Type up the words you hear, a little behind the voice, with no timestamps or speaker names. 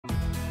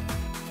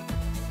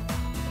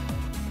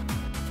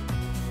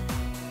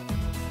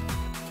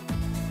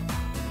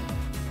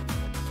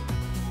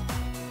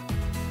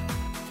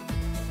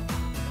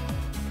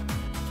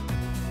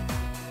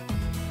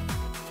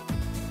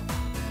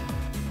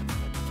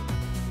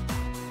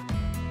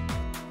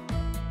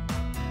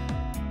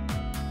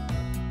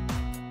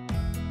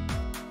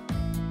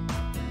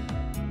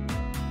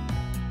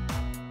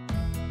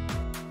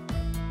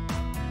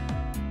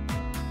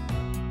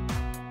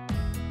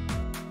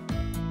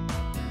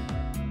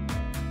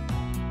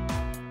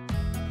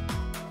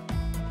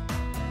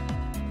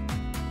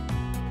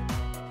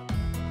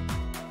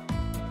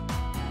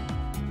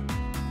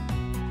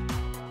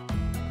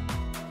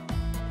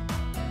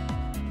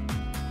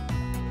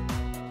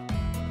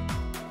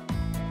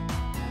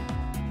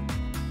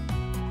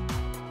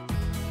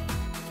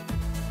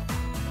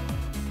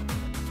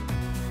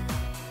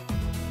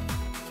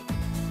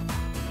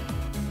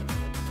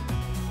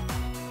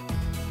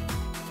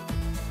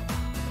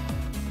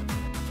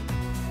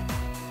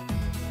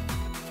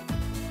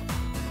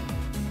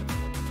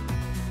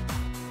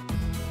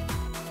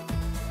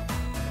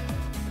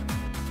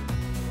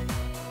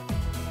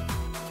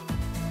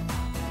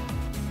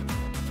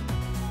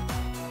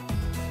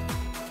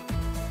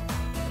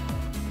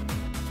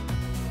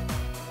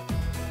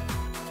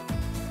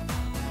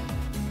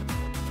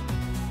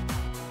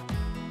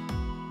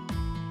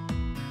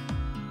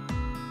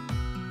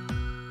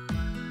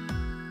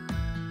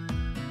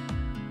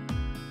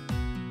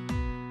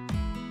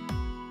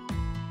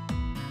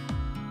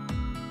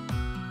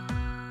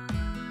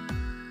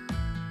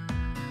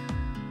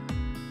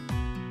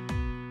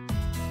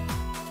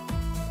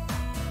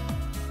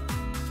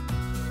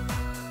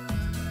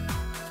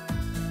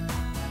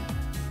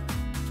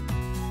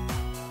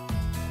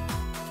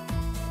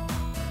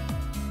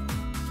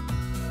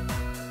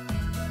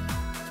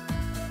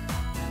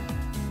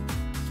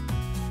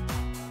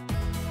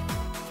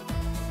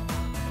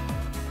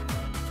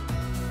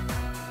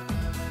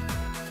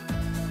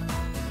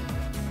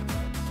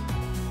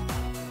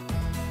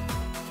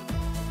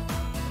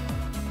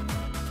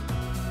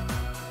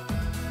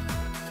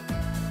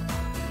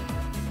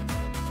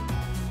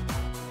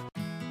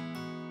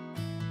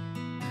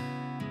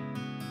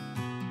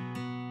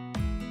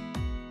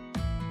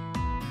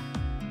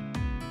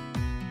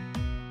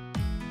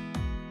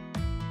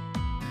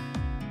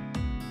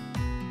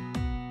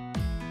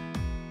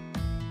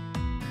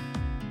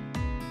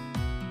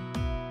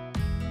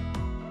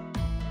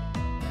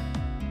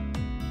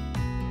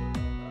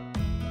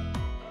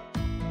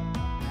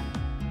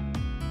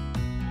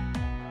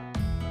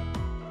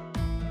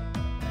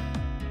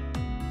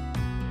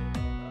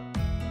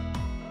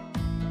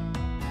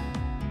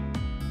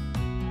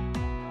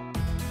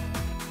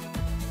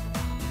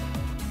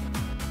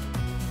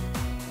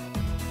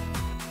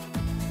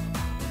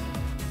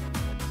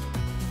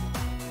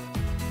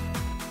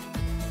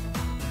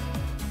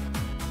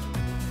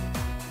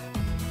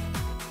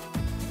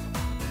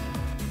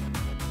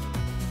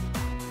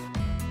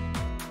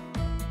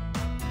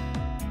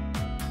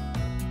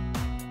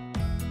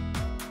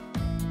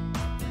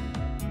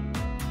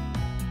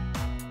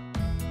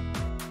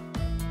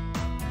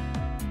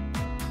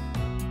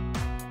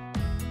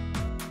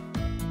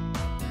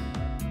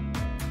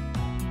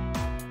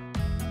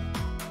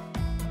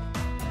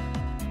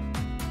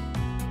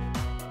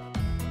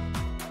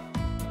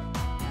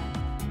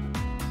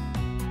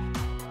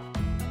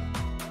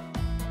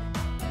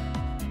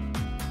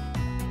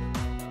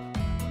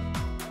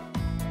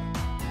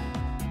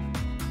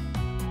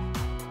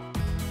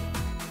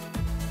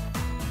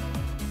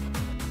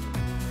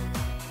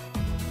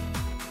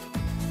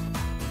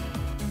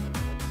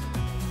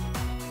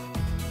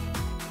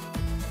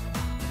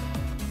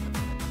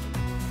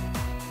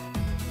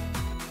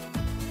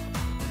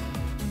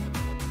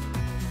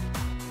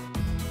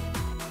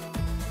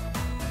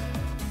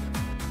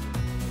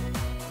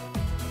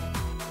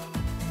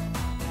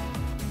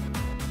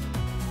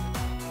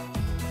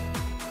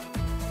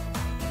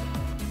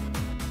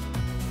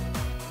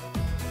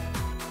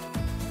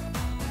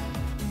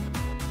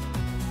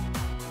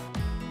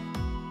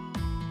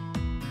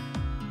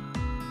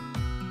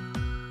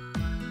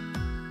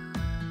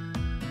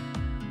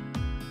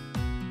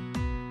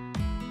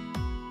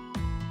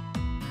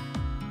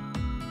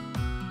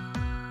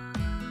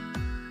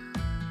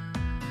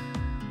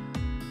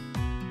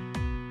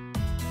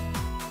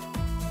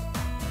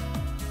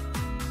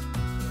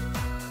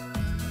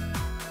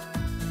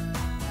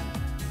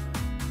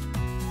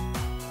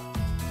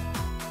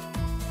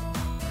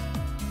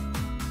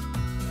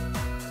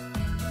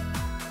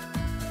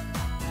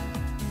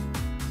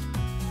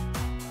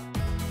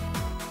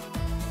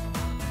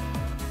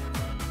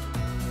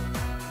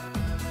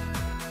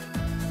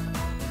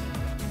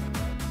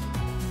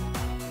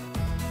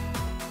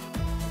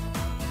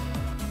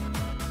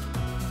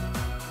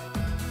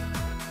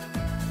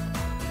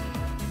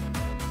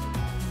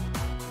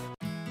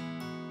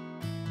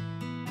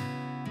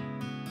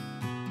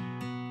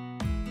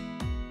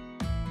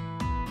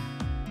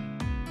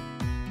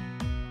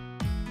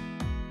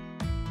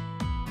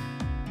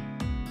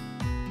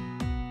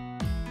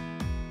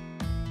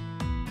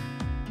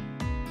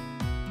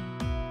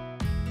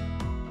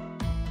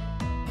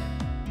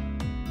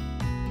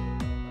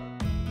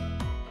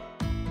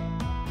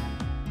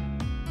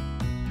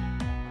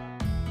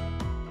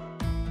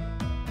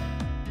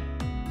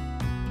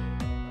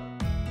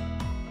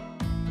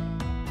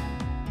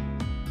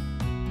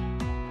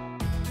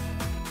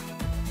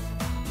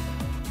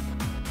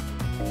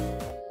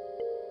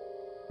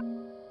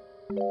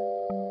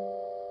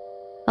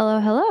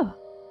Hello, hello.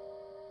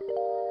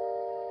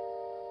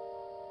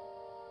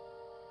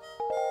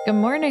 Good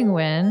morning,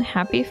 Win.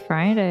 Happy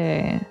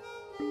Friday.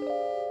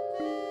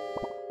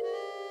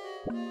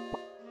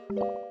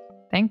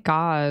 Thank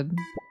God.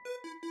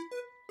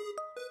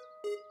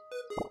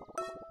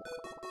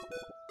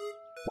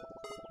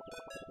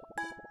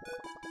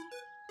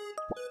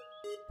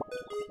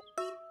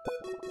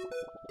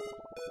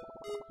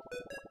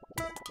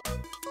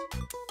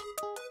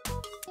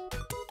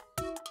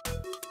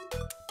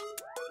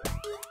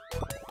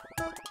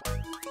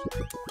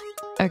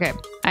 Okay,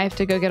 I have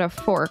to go get a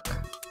fork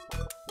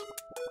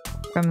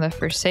from the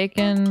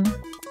Forsaken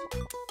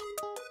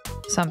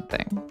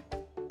something.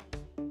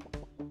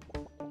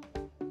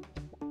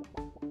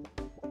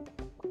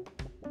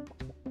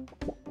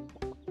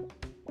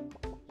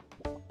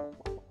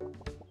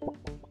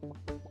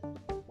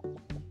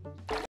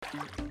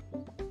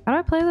 How do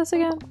I play this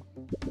again?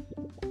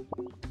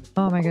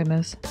 Oh my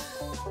goodness.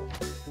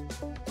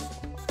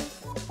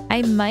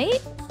 I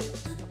might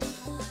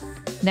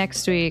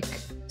next week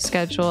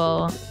I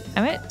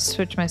might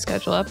switch my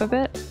schedule up a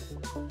bit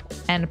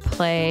and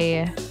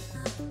play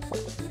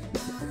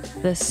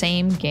the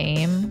same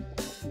game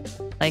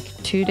like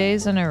 2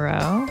 days in a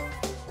row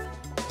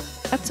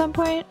at some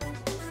point,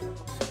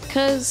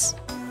 because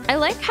I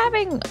like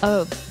having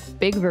a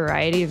big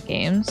variety of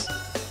games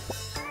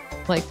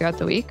like throughout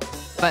the week,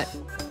 but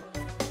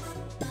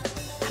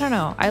I don't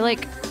know, I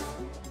like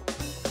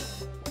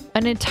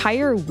an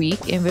entire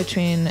week in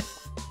between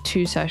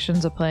 2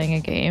 sessions of playing a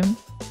game.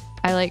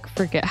 I like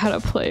forget how to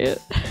play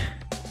it.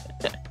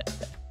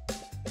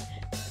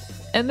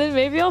 And then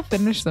maybe I'll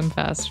finish them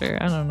faster.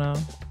 I don't know.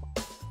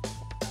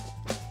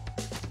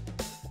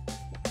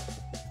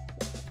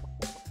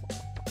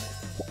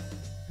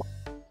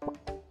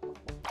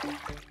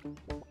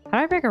 How do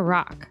I break a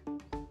rock?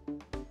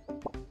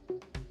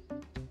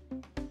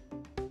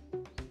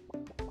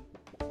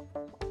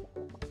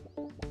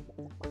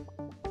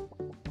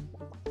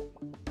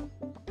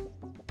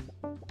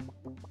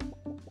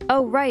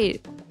 Oh, right.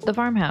 The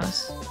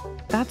farmhouse.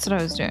 That's what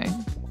I was doing.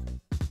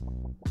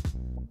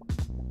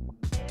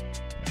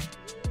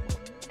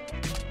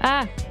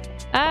 Ah!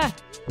 Ah!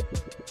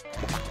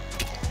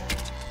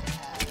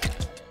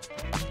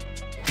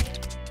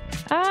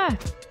 Ah!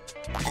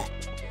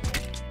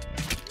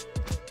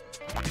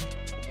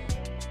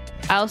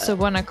 I also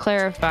want to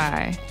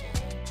clarify.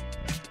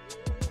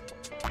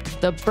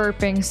 The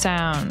burping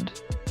sound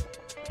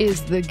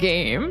is the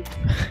game.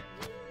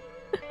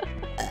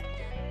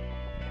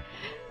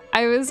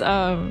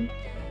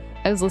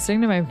 I was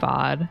listening to my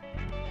VOD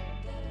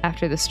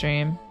after the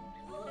stream.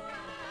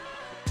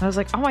 I was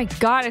like, oh my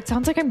god, it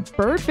sounds like I'm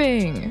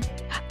burping.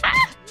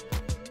 Ah!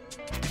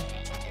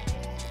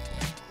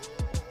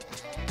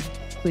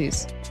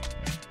 Please.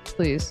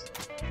 Please.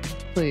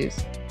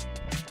 Please.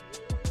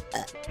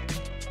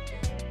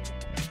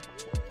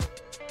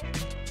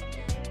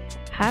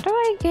 How do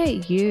I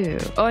get you?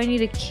 Oh, I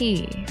need a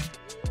key.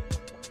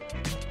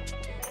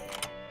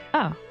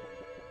 Oh.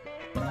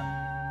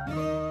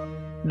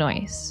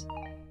 Nice.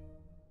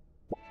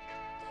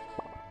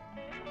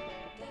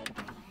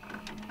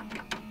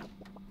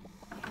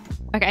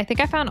 Okay, I think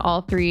I found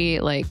all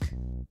 3 like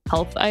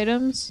health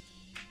items.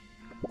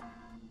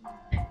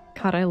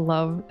 God, I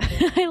love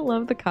I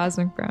love the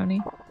cosmic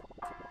brownie.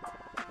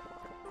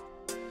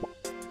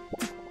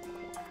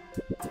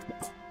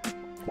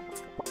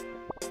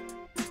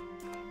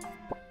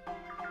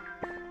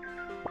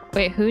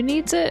 Wait, who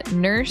needs it?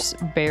 Nurse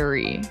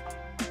Berry.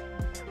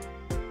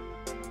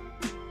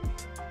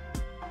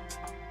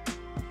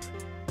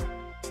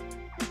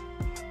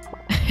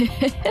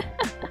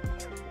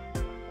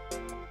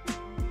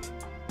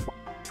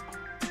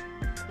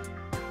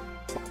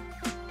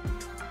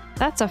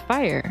 That's a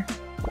fire.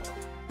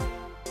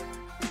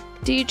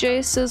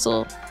 DJ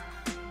Sizzle.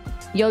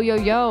 Yo, yo,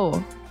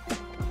 yo.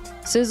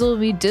 Sizzle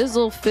me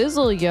dizzle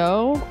fizzle,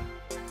 yo.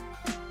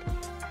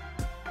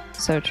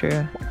 So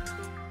true.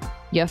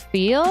 You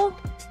feel?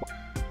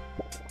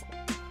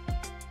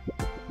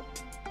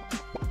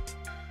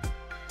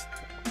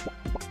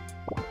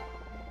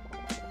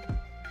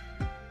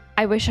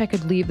 I wish I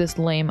could leave this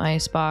lame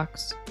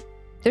icebox.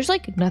 There's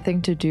like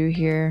nothing to do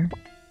here.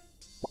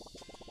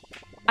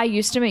 I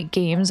used to make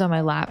games on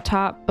my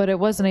laptop, but it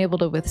wasn't able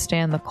to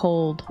withstand the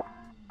cold.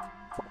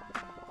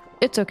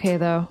 It's okay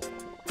though.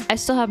 I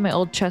still have my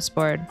old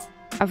chessboard.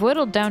 I've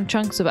whittled down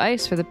chunks of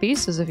ice for the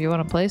pieces if you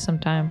want to play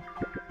sometime.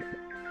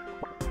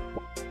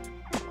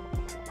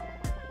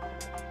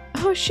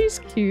 Oh, she's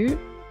cute.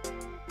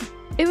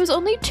 It was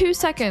only 2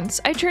 seconds.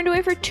 I turned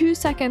away for 2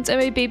 seconds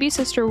and my baby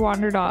sister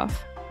wandered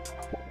off.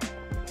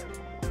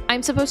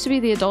 I'm supposed to be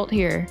the adult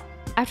here.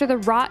 After the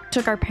rot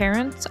took our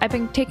parents, I've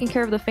been taking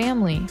care of the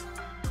family.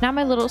 Now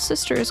my little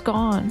sister is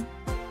gone.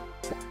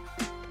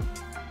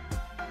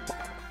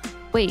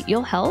 Wait,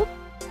 you'll help?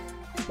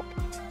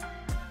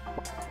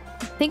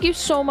 Thank you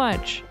so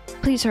much.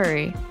 Please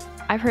hurry.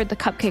 I've heard the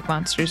cupcake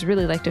monsters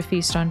really like to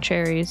feast on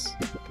cherries.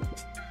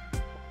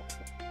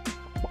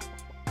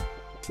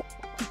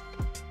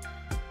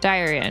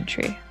 Diary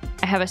entry.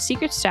 I have a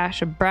secret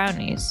stash of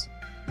brownies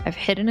I've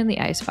hidden in the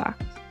icebox.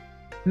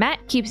 Matt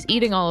keeps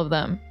eating all of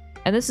them,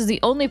 and this is the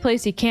only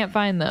place he can't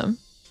find them.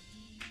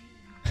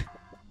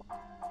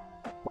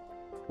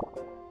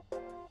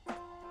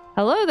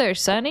 Hello there,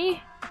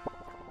 Sonny.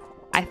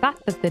 I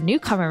thought that the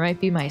newcomer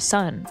might be my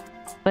son,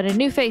 but a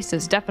new face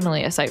is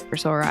definitely a sight for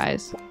sore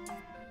eyes.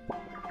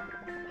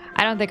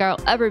 I don't think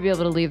I'll ever be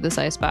able to leave this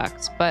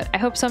icebox, but I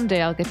hope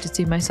someday I'll get to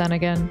see my son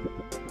again.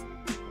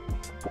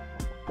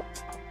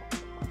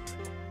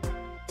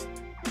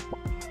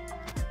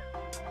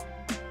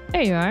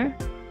 There you are.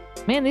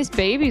 Man, these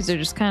babies are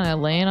just kind of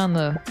laying on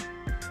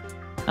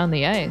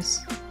the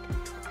ice.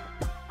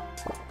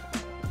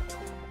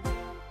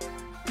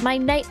 My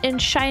knight in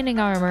shining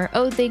armor.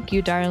 Oh, thank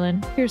you,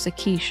 darling. Here's a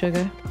key,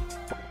 sugar.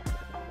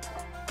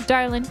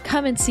 Darling,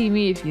 come and see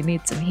me if you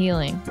need some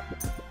healing.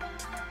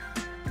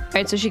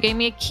 Alright, so she gave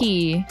me a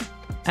key.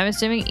 I'm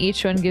assuming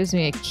each one gives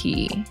me a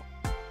key.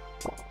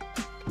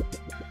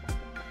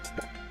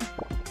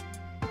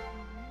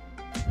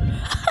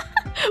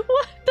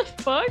 What the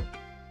fuck?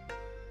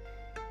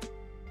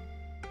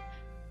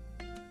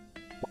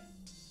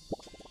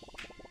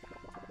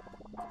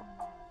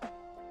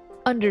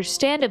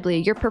 Understandably,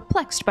 you're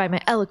perplexed by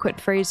my eloquent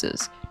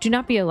phrases. Do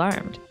not be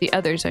alarmed. The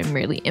others are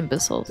merely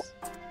imbeciles.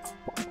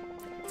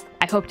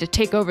 I hope to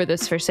take over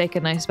this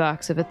forsaken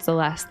icebox if it's the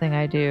last thing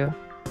I do.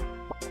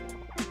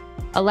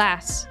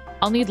 Alas,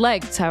 I'll need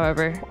legs,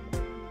 however.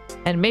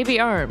 And maybe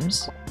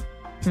arms.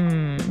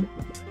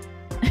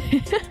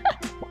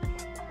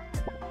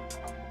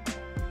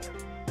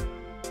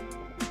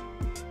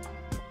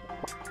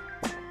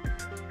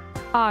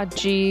 Aw,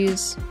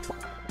 jeez.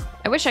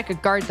 I wish I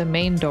could guard the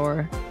main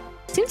door.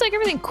 Seems like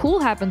everything cool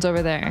happens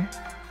over there.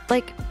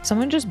 Like,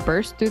 someone just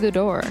burst through the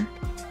door.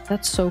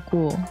 That's so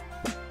cool.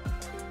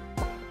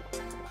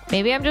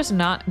 Maybe I'm just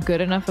not good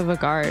enough of a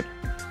guard.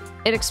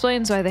 It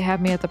explains why they have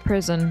me at the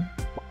prison.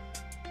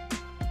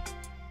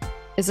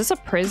 Is this a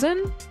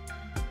prison?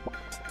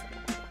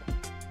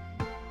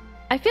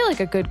 I feel like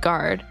a good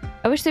guard.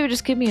 I wish they would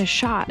just give me a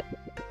shot.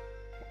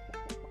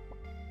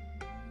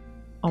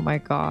 Oh my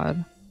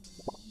god.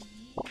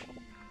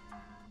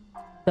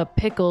 The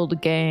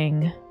pickled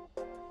gang.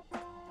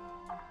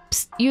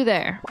 Psst, you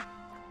there.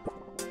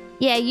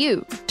 Yeah,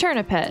 you,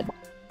 Turnip Head.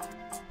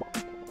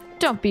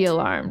 Don't be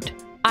alarmed.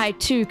 I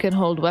too can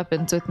hold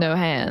weapons with no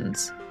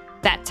hands.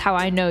 That's how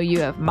I know you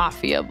have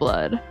mafia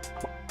blood.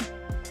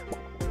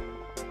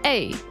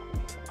 Hey,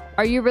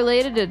 are you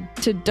related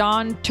to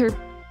Don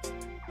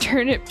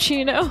Turnip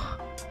Chino?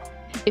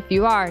 If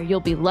you are, you'll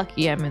be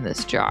lucky I'm in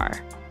this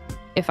jar.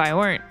 If I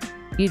weren't,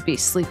 you'd be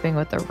sleeping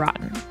with a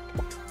rotten.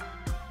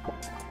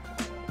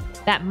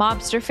 That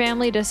mobster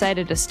family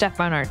decided to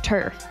step on our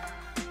turf.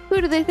 Who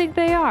do they think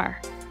they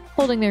are?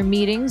 Holding their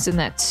meetings in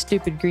that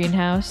stupid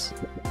greenhouse.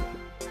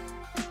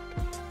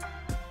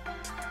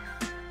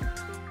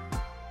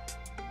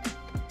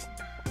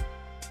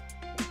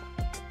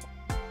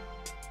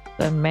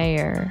 The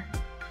mayor.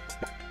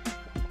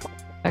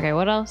 Okay,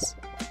 what else?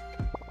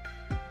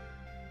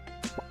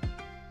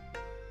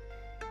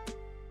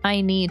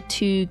 I need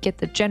to get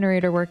the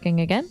generator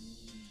working again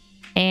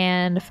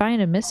and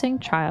find a missing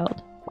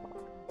child.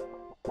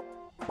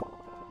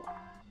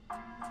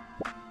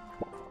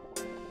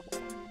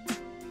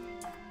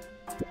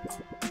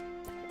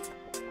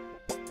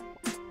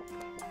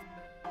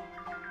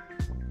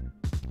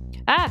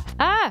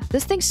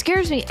 This thing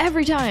scares me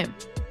every time.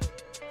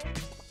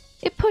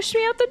 It pushed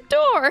me out the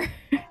door.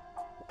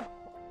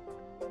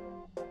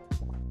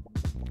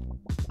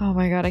 Oh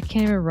my god, I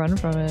can't even run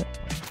from it.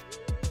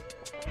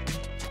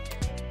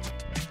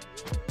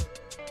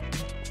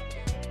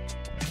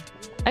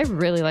 I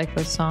really like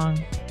this song.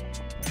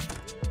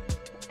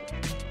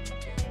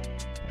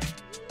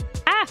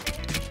 Ah!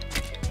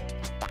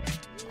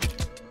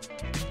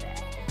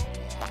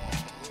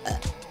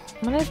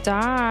 I'm gonna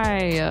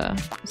die.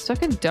 I'm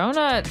stuck in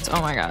donuts.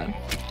 Oh my god.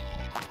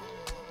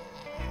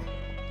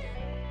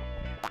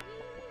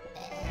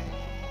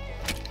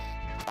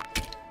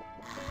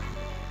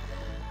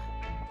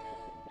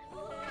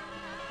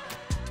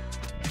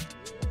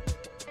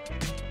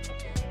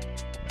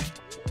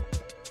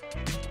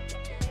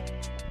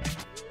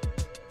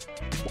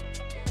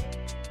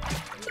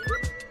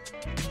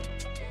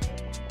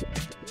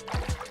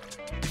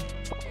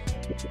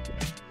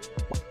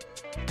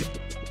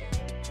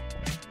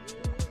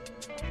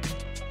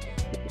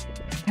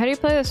 How do you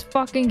play this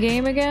fucking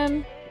game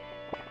again?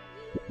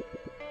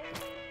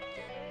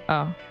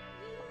 Oh.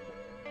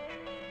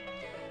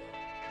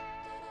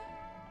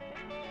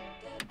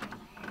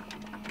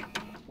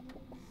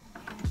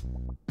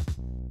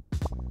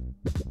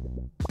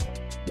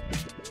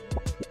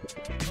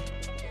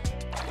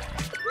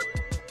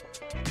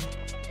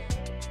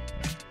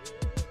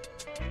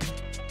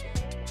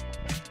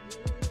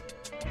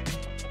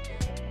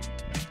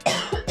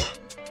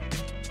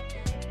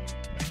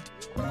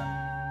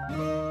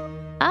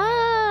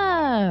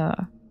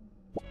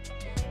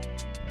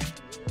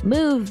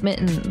 Move,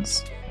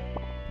 mittens.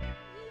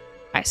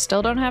 I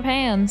still don't have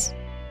hands.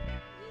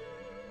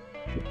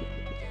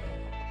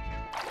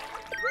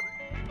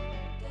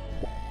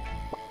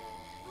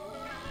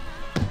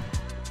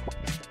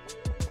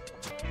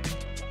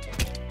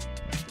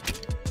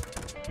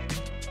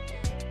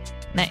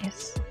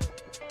 Nice.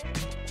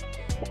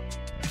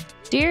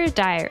 Dear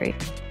Diary,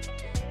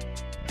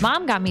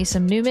 Mom got me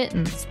some new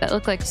mittens that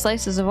look like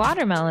slices of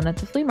watermelon at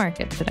the flea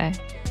market today.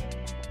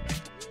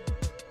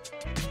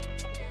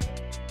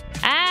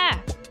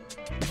 Ah!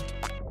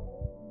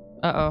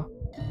 Uh-oh.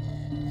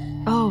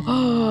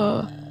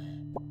 Oh.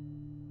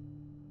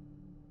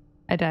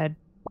 I died.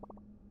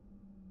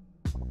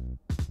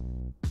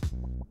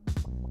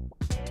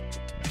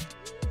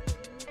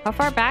 How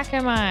far back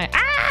am I?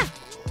 Ah!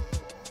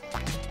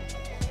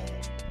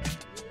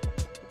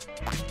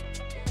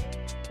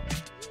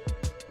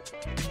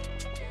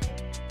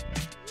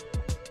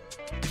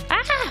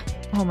 Ah!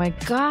 Oh my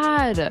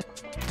god.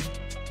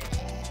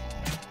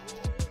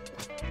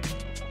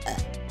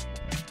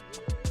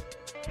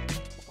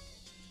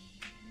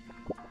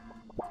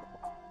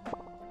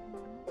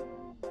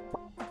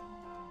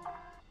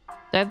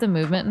 Do I have the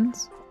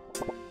movements?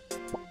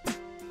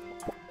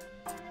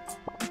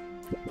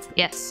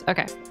 Yes,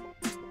 okay.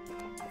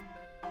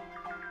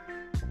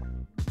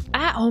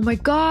 Ah, oh my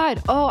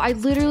god. Oh, I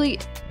literally,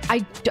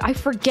 I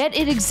forget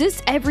it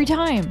exists every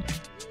time.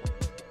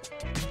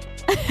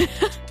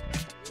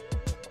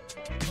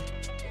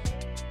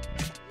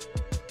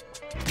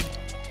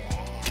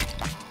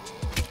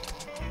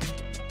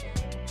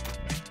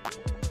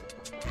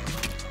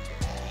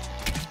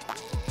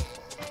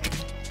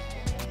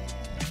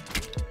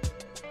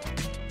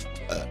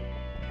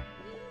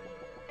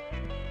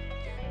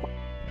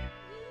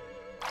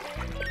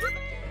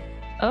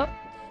 Oh.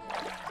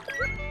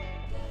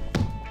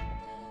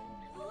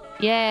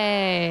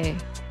 Yay.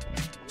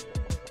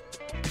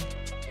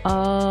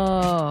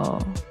 Oh.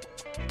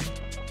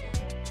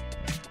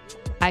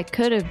 I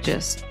could have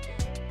just...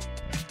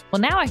 Well,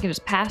 now I can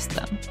just pass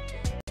them.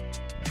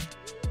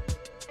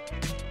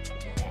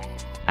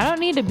 I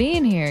don't need to be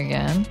in here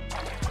again.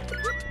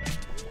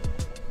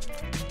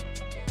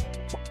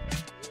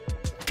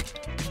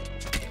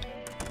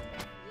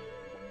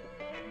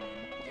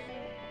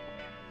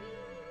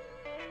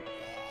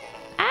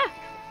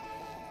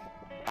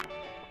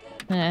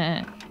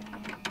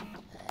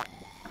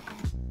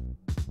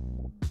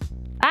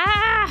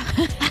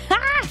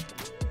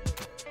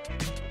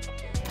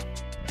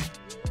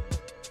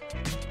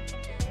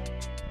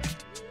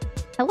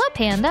 Hello,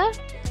 Panda.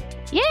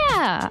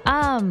 Yeah,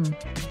 I'm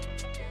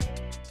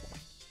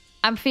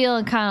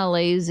feeling kind of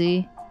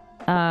lazy.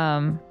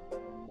 And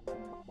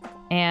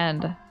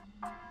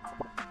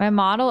my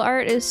model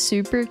art is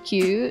super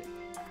cute.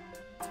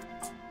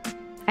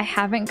 I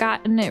haven't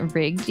gotten it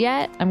rigged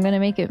yet. I'm gonna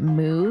make it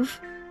move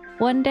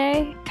one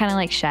day, kind of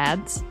like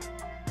Shad's.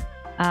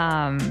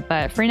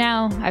 But for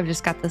now, I've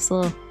just got this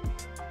little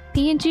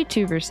PNG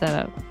tuber set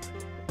up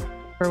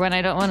for when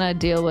I don't want to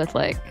deal with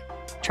like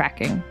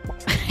tracking.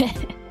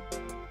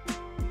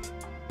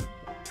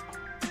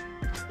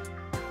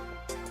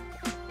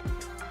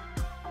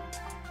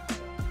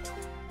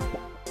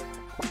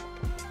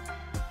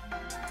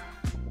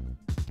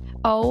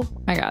 Oh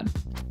my god.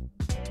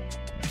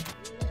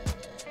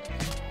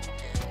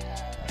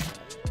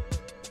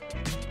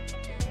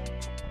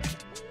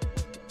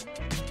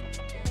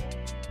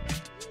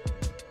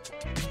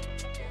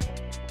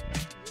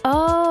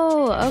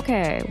 Oh,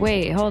 okay.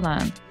 Wait, hold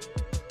on.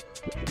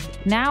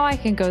 Now I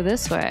can go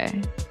this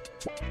way.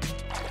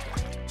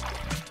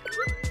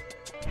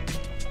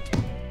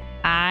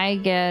 I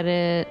get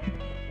it.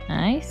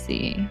 I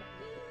see.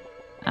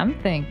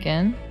 I'm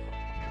thinking.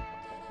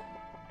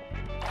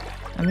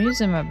 I'm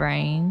using my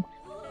brain.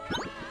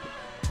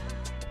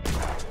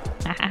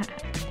 Ah!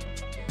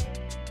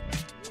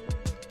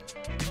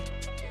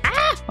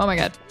 Oh my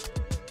god.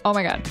 Oh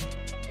my god.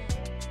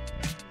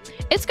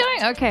 It's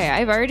going okay.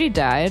 I've already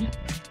died.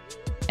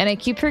 And I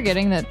keep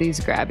forgetting that these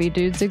grabby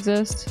dudes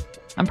exist.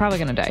 I'm probably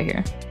gonna die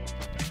here.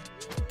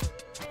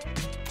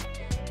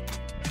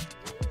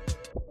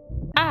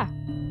 Ah!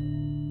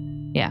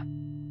 Yeah.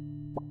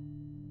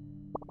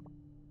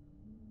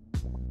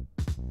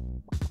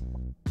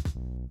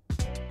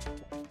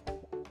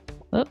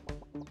 Oh.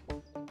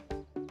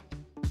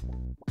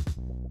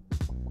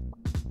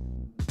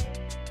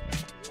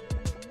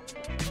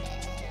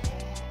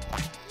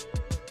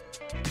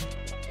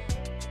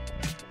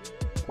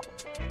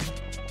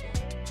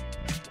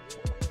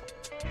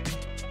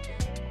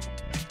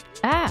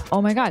 Ah!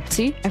 Oh my god,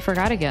 see? I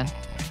forgot again.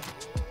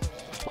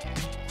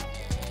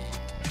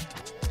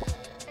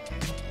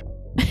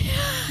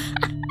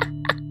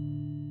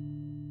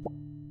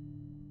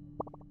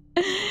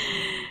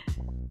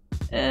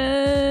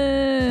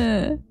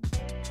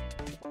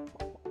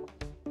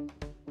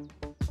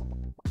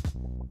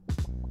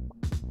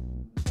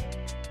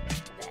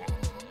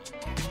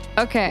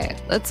 Okay,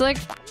 let's like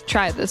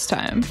try this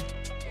time.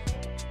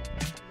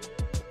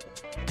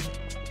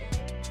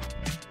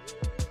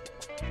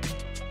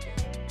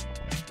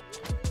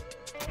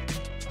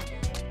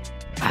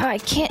 Oh, I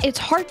can't, it's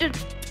hard to...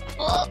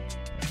 Ugh.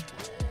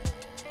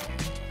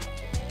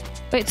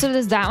 Wait, so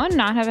does that one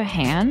not have a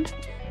hand?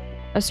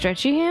 A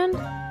stretchy hand?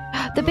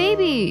 The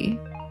baby!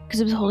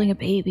 Because it was holding a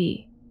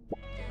baby.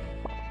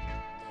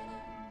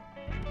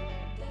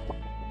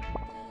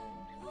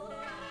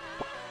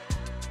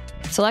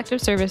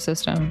 Selective Service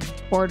System.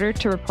 Order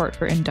to report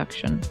for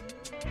induction.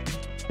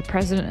 The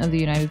President of the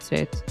United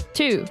States.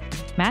 2.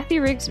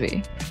 Matthew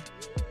Rigsby.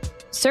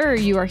 Sir,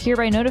 you are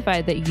hereby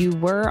notified that you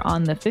were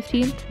on the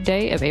 15th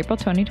day of April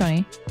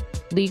 2020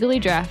 legally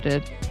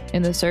drafted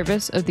in the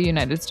service of the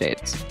United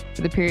States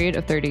for the period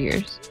of 30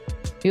 years.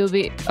 You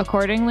will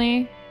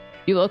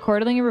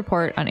accordingly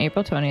report on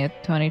April 20th,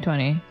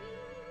 2020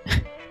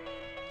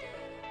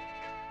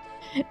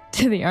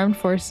 to the Armed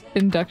Force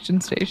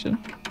Induction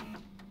Station.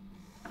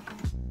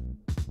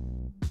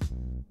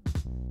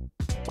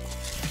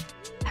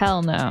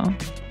 Hell no.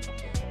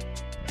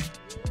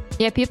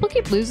 Yeah, people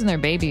keep losing their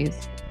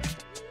babies.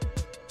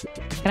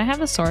 Can I have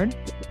the sword?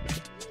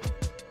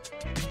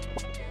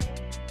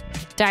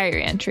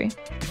 Diary entry.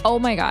 Oh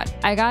my god,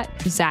 I got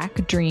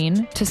Zach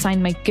Dreen to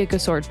sign my Giga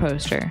Sword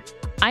poster.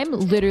 I'm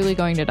literally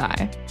going to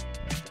die.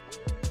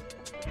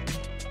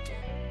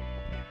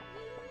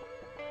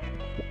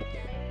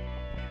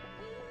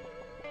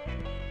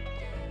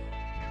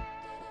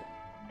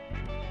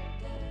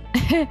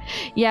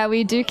 Yeah,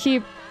 we do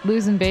keep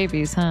losing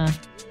babies, huh?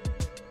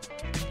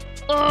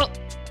 Ugh.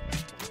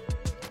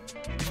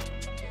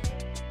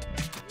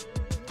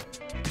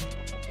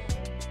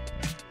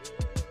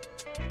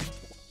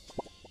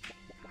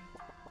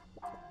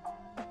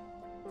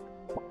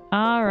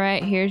 All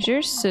right, here's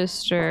your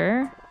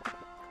sister.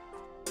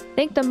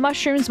 Thank the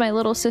mushrooms, my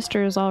little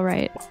sister is all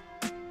right.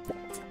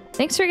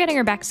 Thanks for getting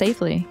her back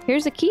safely.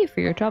 Here's a key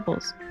for your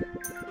troubles.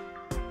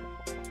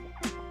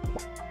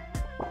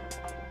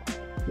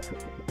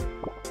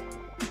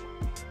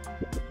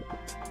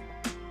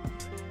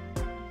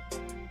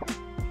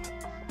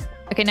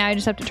 Okay, now I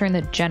just have to turn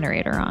the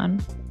generator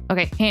on.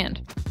 Okay,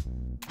 hand.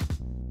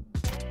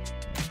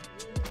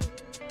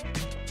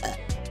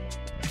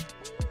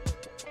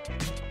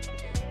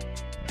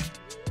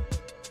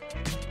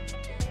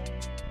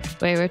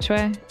 Wait, which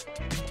way?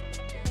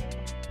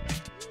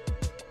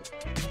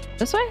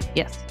 This way?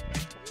 Yes.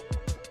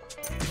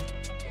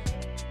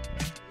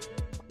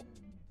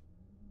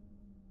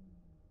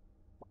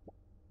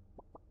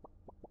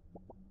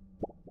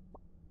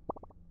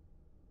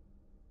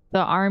 The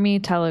Army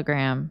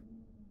Telegram.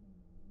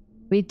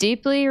 We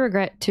deeply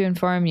regret to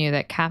inform you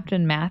that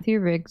Captain Matthew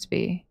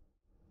Rigsby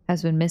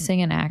has been missing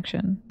in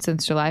action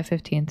since July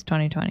 15th,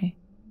 2020.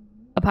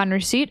 Upon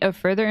receipt of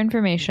further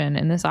information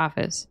in this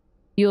office,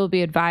 you will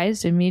be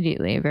advised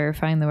immediately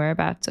verifying the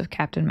whereabouts of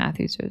Captain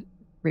Matthew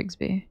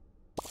Rigsby.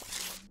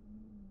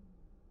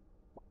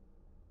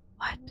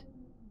 What?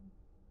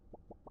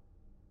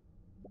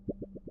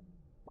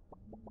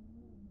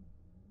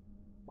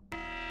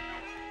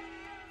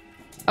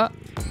 Oh.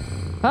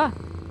 Ah.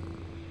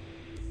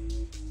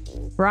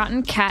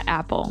 Rotten cat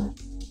apple.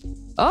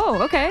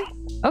 Oh, okay.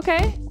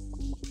 Okay.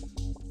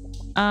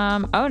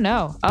 Oh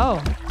no.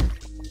 Oh.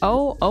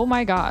 Oh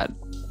my god.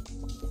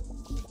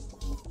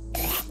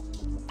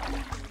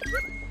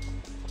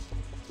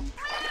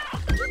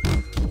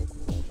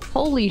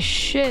 Holy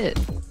shit.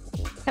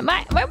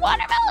 My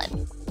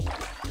watermelon!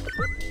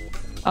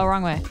 Oh,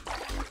 wrong way.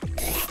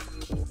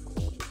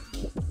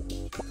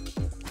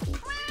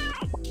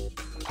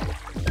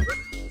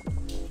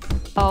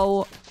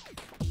 Oh.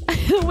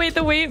 Wait,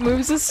 the way it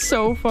moves is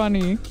so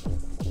funny.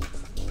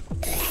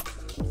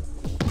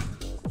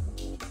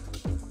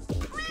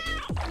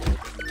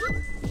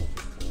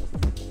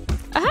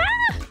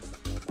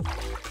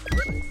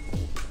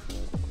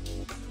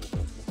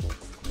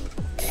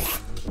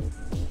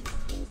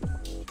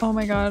 Oh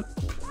my god.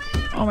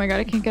 Oh my god,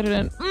 I can't get it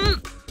in.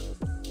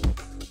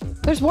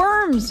 There's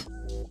worms!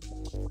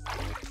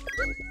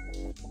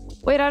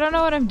 Wait, I don't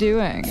know what I'm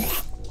doing.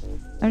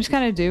 I'm just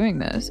kind of doing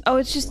this. Oh,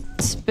 it's just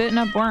spitting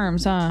up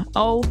worms, huh?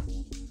 Oh,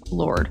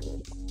 Lord.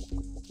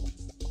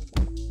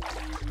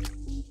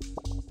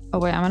 Oh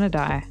wait, I'm gonna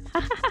die.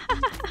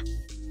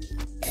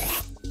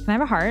 Can I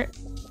have a heart?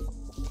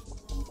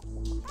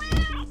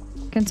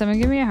 Can someone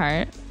give me a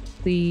heart?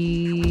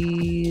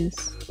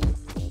 Please.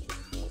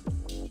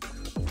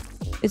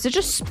 Is it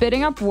just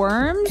spitting up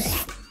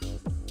worms?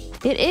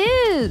 It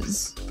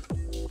is!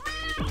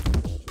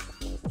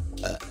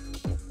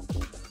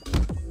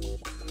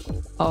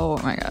 Oh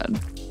my god.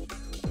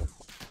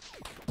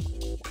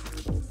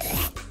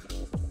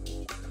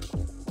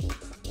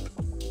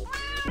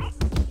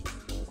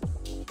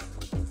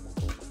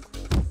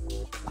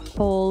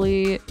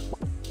 Holy...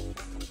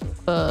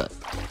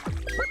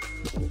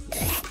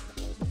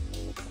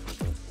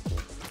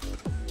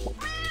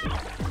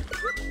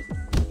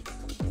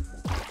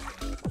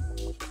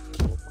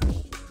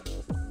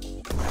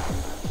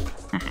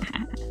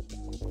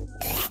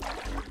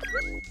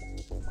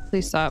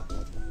 Please stop.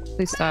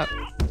 Please stop.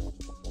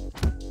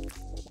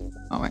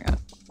 Oh my god.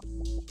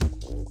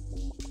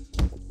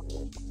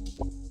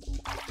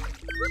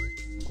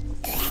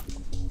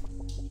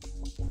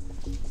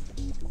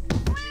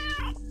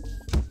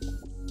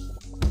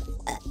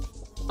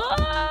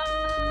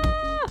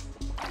 Ah!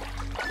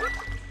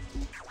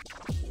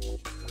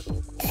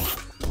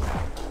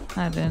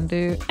 I didn't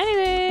do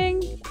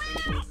anything.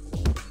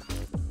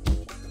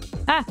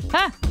 Ah!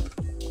 Ah!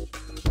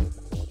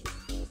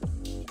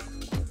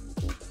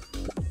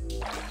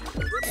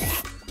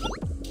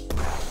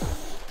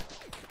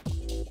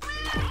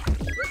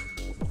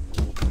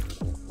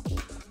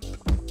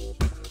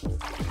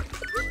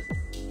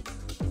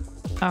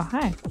 Oh,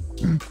 hi.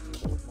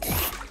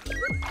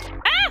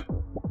 Ah!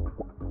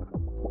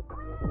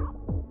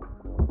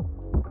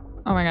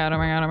 Oh my god, oh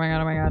my god, oh my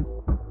god, oh my god.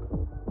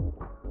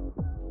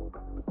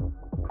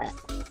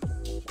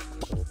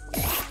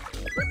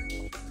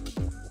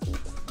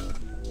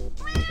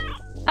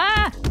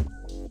 Ah!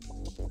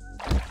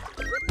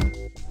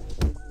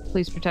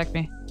 Please protect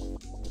me.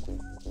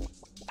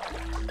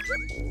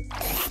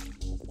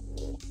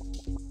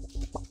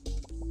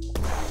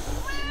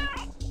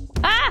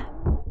 Ah!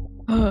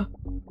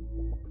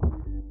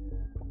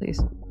 Please.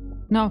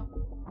 No.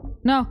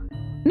 No.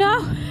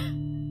 No!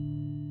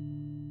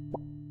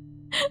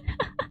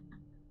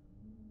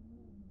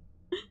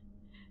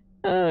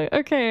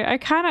 Okay, I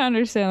kind of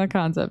understand the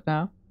concept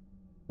now.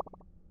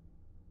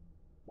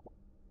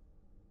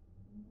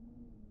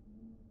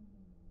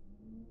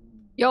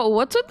 Yo,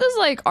 what's with this,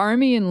 like,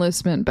 army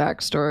enlistment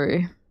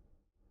backstory?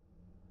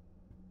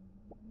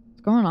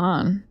 What's going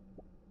on?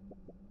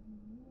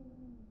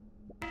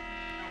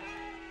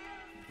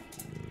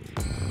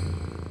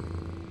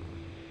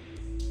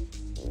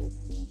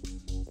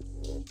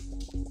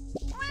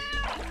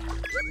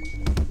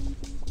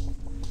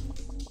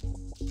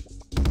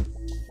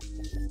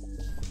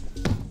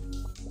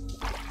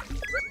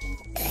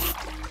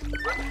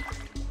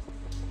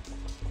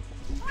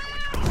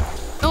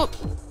 Oh!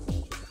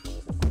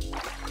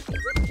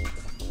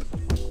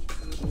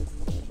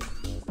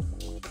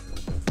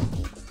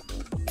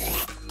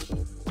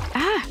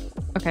 Ah!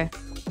 Okay.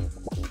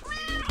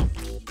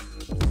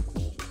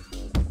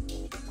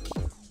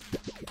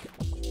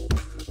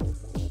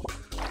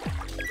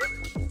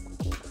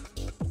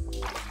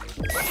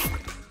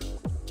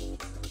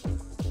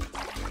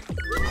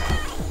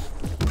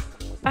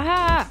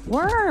 Ah!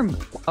 Worm!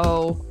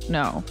 Oh,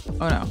 no.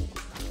 Oh, no.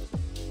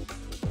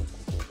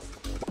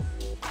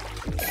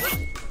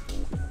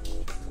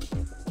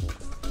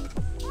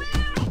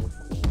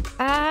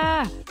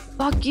 Ah!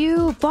 Fuck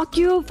you! Fuck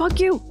you! Fuck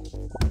you!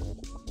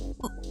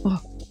 Oh.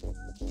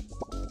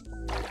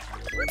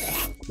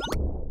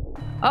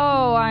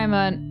 Oh, I'm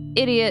an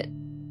idiot.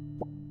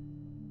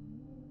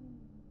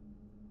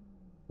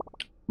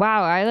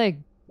 Wow, I like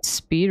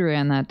speed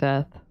ran that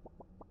death.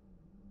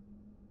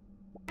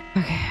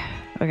 Okay,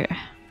 okay.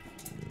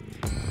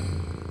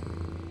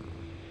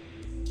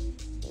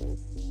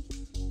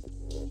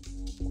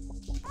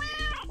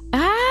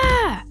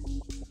 Ah!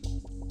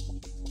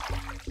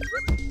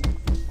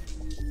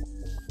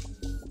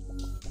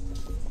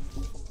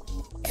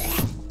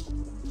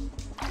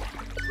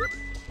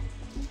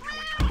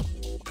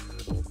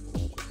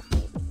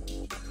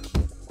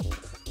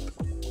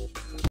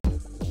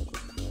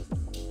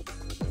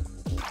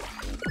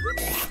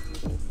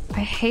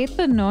 I hate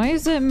the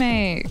noise it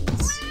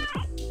makes.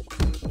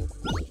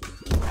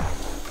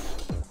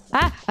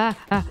 Ah, ah,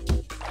 ah.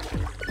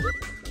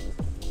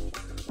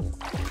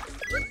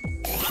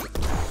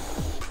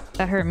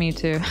 That hurt me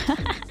too.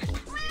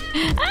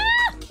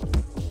 Ah!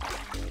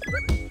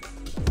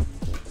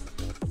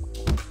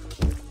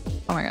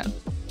 Oh my god.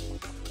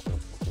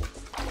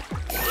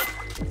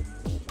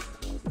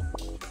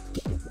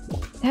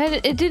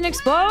 It didn't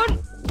explode?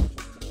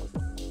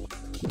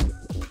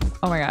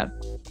 Oh my god.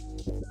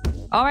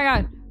 Oh my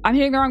god. I'm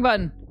hitting the wrong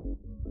button.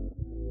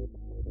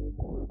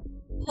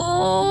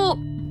 Oh!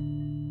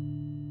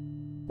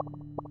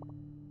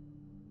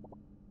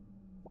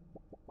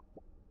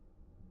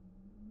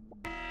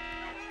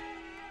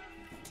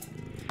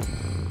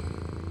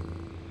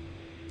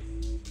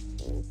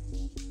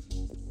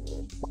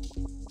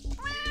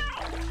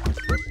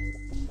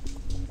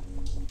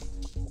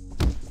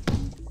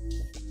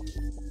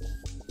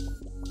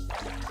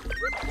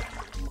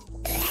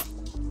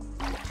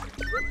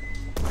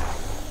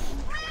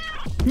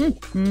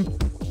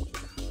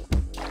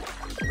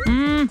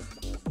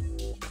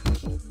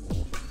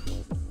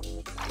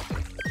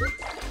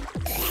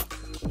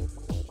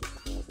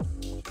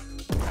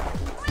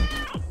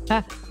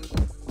 Ah.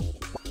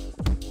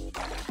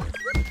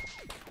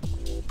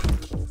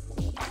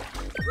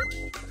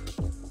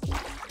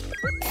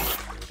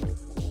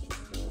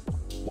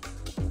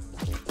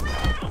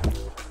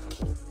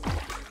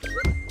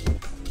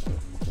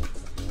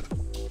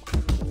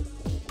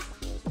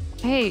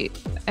 Hey,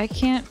 I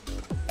can't.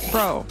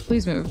 Bro,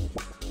 please move.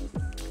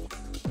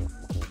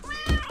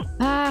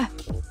 Ah.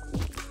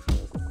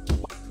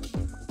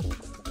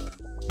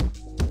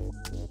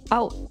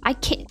 Oh, I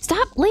can't.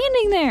 Stop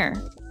landing there.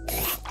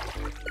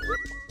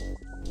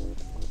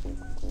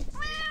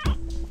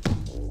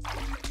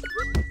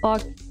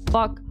 Fuck.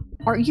 Fuck.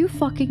 Are you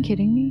fucking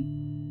kidding me?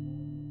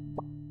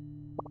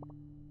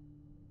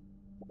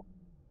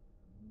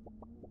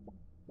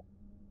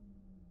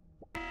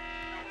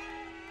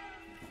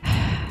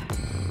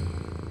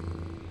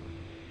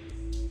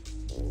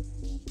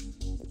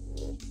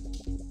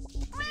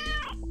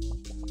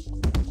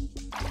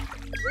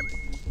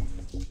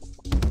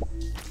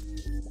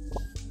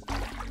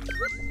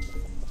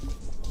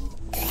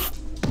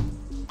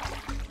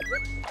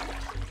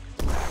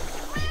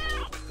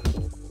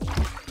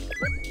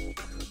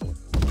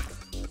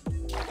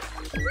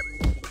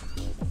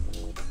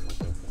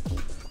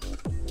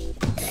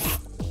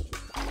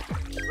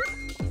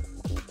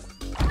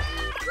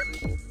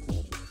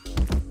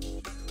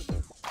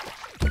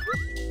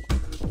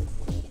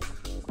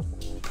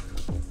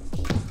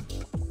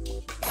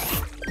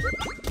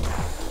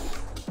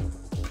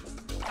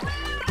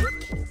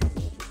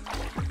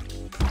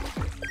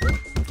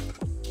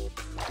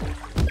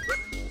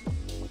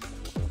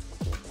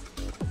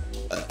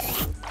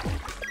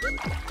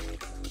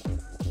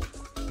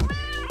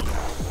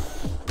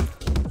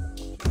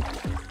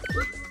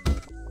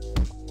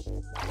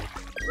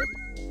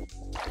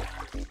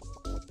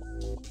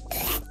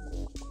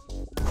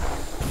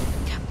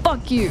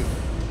 Fuck you.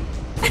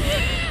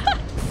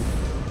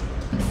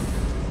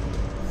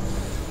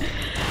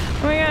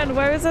 Oh my god,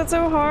 why was that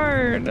so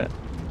hard?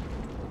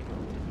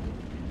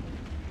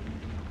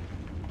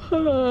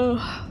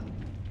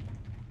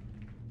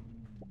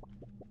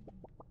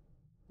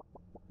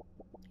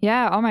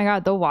 Yeah, oh my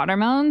god, the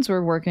watermelons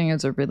were working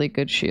as a really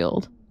good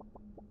shield.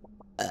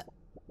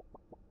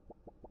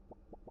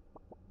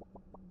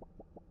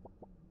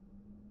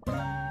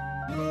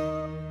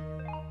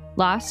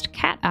 Lost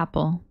cat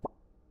apple.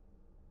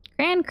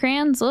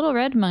 Cran's little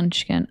red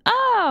munchkin.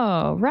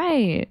 Oh,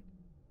 right.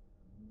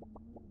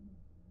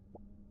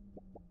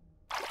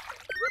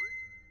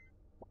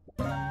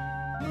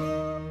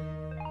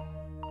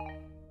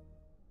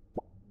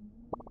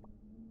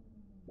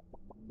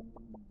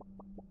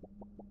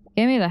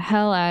 Get me the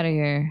hell out of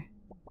here.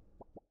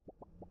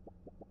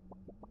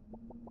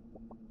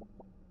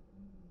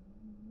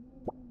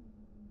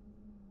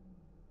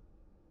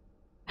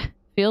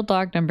 Field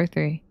dog number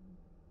 3.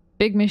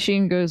 Big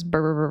machine goes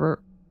brr brr brr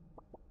brr.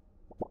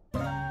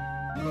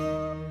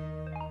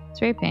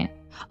 Spray paint.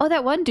 Oh,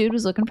 that one dude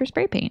was looking for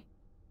spray paint.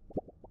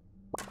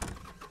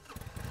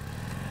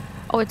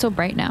 Oh, it's so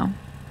bright now.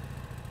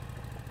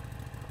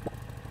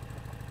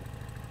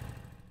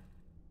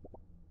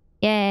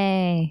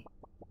 Yay.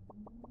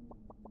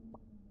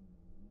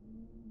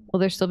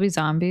 Will there still be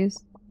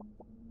zombies?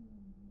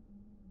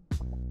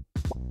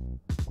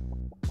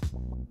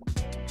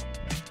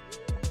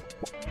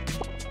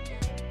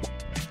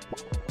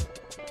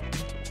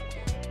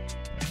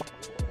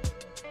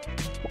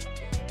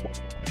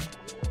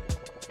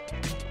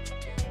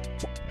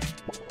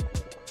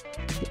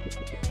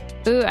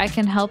 Ooh, I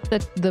can help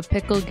the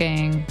pickle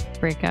gang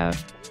break out.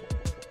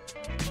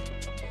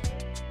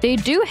 They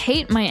do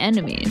hate my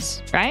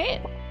enemies, right?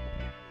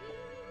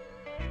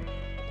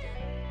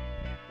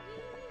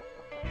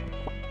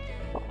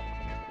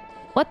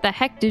 What the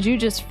heck did you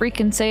just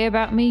freaking say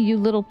about me, you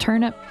little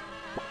turnip?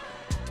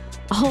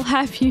 I'll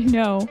have you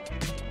know,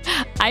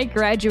 I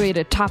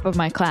graduated top of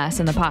my class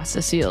in the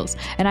pasta seals,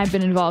 and I've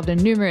been involved in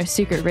numerous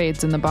secret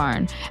raids in the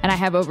barn, and I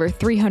have over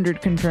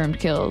 300 confirmed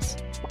kills.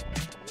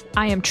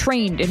 I am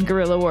trained in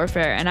guerrilla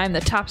warfare, and I'm the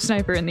top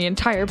sniper in the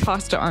entire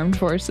pasta armed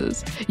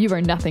forces. You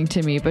are nothing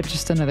to me but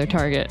just another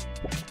target.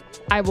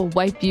 I will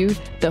wipe you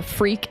the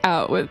freak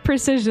out with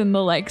precision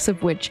the likes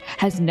of which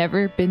has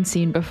never been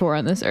seen before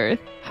on this earth.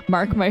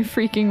 Mark my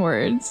freaking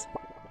words.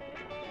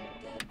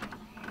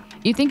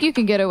 You think you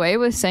can get away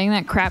with saying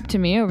that crap to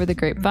me over the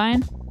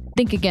grapevine?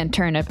 Think again,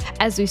 Turnip.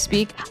 As we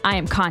speak, I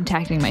am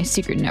contacting my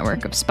secret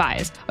network of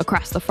spies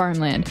across the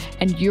farmland,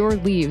 and your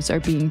leaves are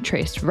being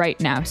traced right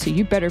now, so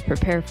you better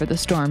prepare for the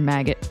storm,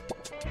 maggot.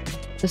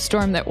 The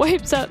storm that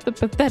wipes out the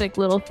pathetic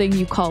little thing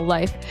you call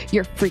life.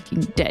 You're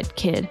freaking dead,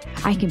 kid.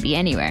 I can be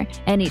anywhere,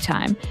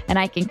 anytime, and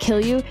I can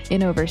kill you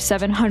in over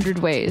 700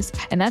 ways,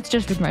 and that's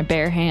just with my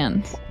bare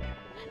hands.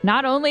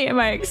 Not only am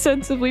I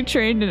extensively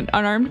trained in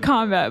unarmed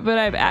combat, but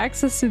I have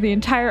access to the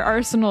entire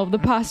arsenal of the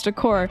Pasta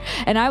Corps,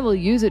 and I will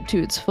use it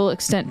to its full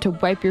extent to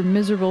wipe your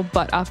miserable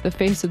butt off the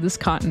face of this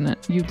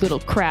continent, you little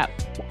crap.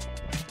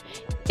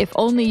 If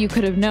only you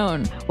could have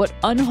known what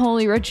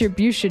unholy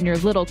retribution your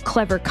little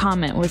clever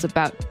comment was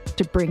about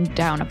to bring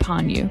down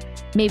upon you.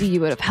 Maybe you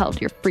would have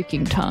held your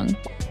freaking tongue.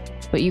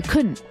 But you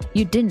couldn't,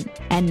 you didn't,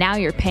 and now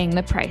you're paying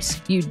the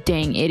price, you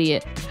dang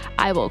idiot.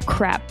 I will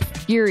crap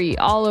fury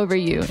all over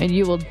you, and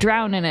you will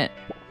drown in it.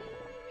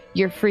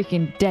 You're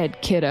freaking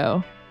dead,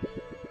 kiddo.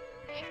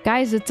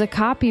 Guys, it's a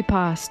copy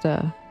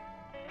pasta.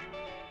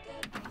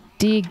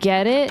 Do you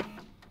get it?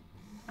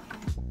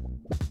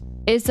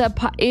 It's a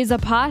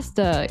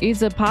pasta.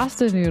 It's a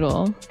pasta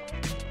noodle.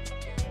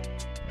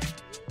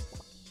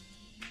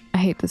 I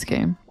hate this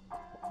game.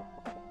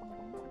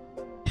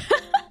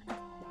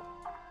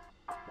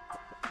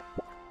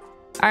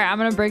 Alright, I'm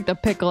gonna break the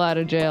pickle out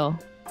of jail.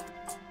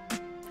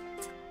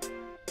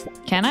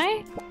 Can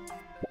I?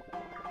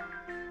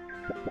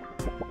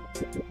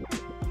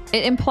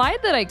 It implied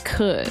that I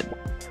could.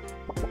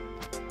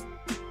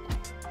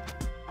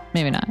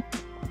 Maybe not.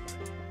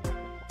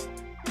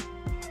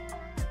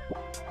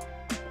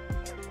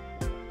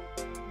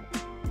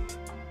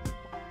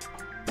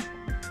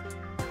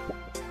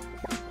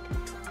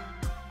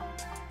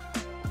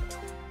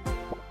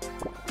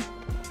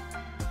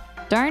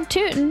 Darn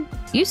tootin',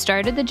 you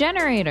started the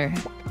generator.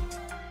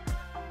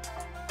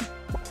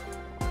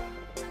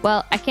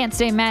 Well, I can't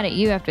stay mad at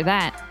you after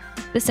that.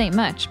 This ain't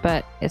much,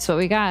 but it's what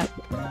we got.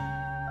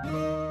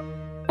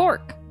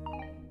 Fork.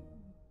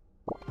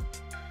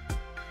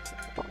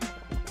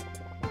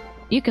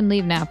 You can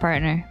leave now,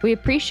 partner. We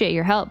appreciate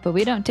your help, but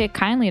we don't take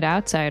kindly to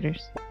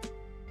outsiders.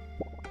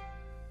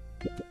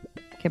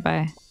 Okay,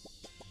 bye.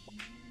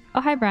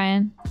 Oh, hi,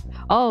 Brian.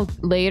 Oh,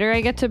 later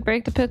I get to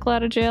break the pickle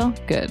out of jail?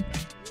 Good.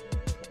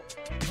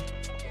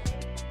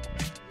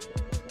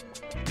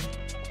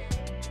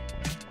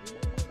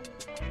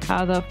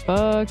 How the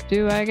fuck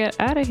do I get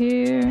out of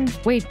here?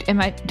 Wait,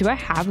 do I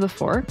have the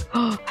fork?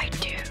 Oh, I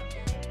do.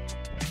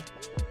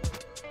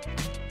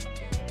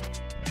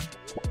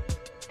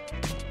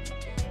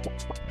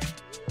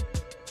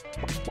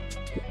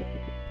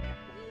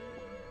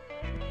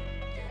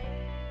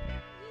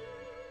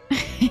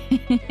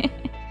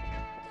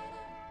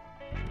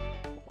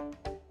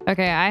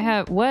 Okay, I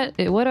have what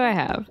do I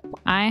have?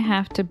 I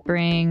have to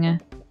bring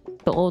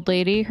the old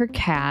lady her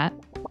cat.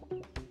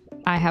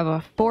 I have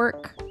a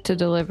fork to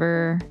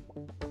deliver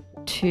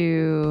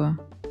to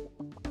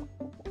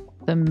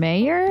the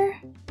mayor.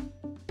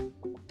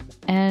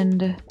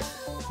 And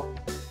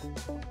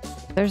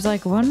there's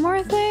like one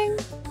more thing.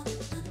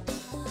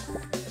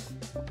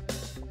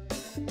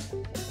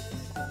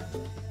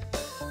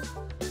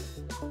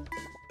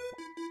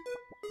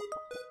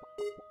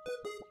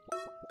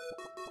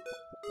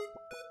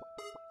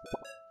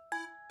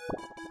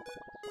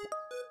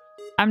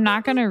 I'm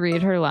not gonna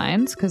read her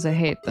lines because I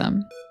hate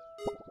them.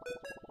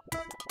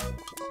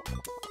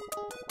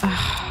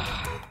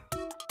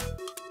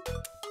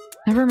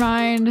 Never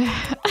mind.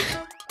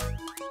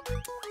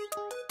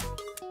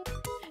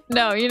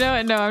 No, you know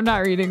what? No, I'm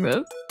not reading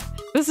this.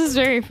 This is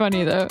very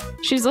funny though.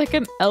 She's like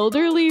an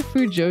elderly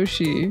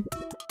Fujoshi.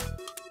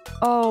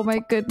 Oh my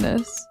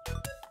goodness.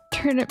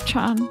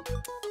 Turnip-chan.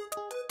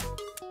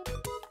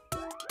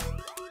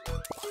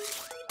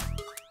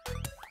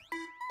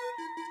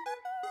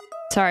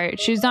 Sorry,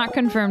 she's not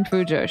confirmed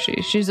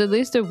Fujoshi. She's at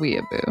least a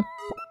weeaboo.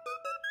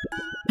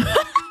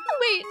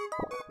 Wait.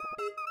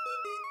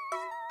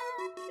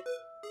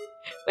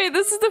 Wait,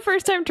 this is the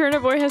first time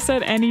Turnip Boy has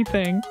said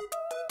anything.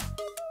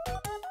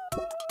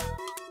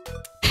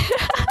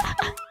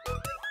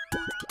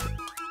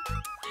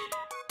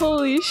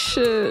 Holy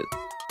shit.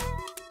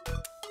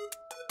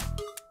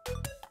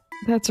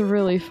 That's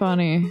really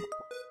funny.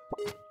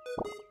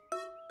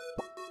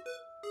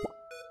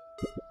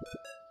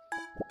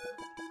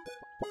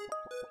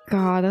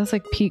 God, that's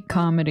like peak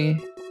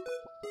comedy.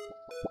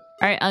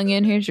 Alright,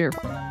 Onion, here's your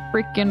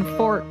freaking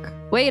fork.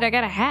 Wait, I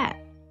got a hat.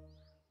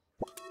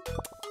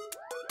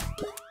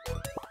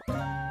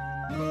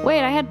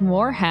 Wait, I had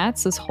more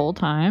hats this whole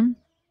time?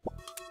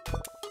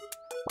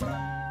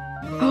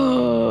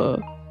 Oh.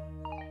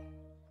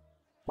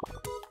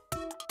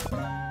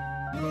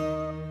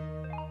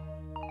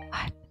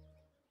 What?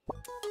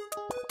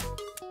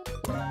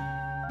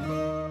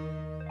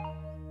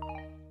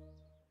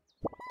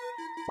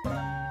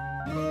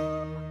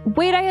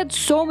 Wait, I had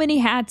so many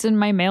hats in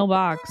my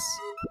mailbox.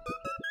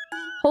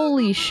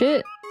 Holy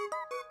shit.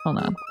 Hold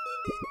on.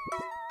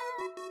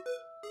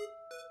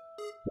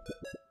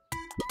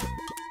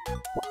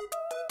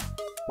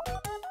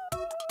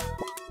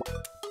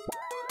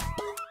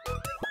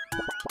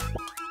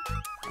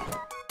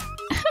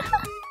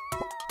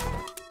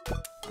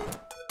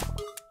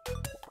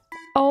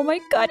 Oh my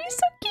god, he's so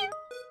cute.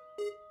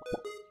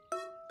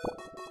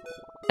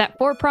 That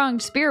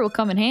four-pronged spear will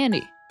come in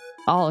handy.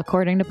 All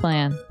according to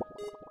plan.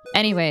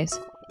 Anyways,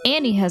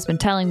 Annie has been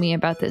telling me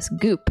about this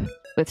goop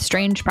with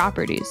strange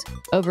properties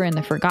over in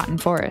the Forgotten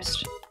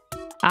Forest.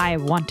 I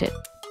want it.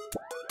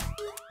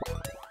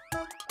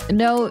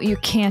 No, you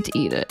can't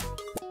eat it.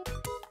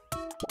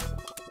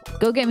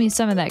 Go get me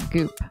some of that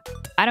goop.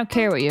 I don't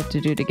care what you have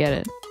to do to get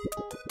it.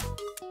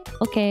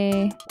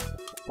 Okay.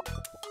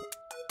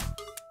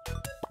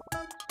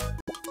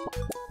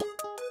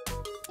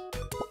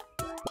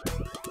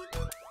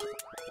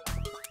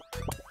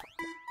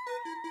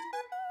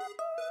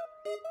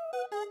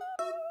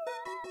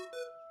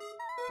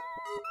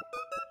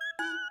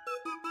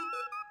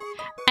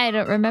 I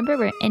don't remember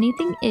where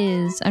anything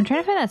is. I'm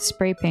trying to find that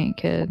spray paint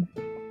kid.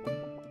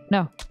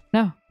 No,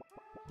 no.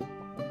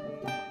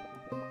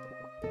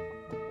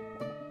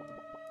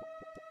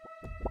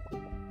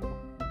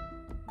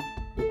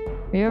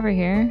 Are you over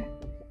here?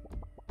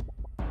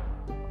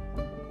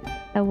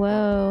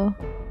 Hello.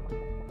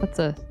 What's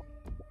this?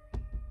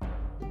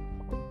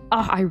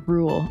 Oh, I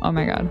rule. Oh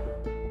my god.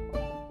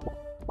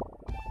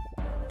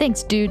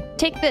 Thanks, dude.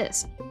 Take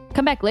this.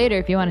 Come back later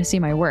if you want to see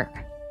my work.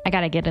 I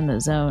gotta get in the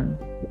zone.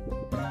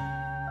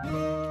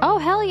 Oh,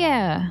 hell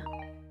yeah!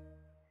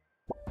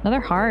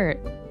 Another heart.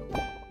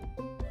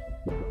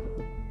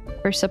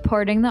 For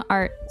supporting the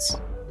arts.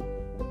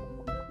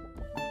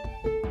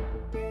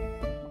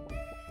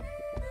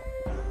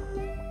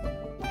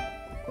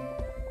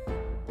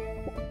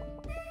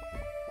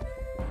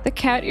 The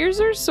cat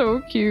ears are so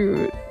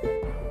cute.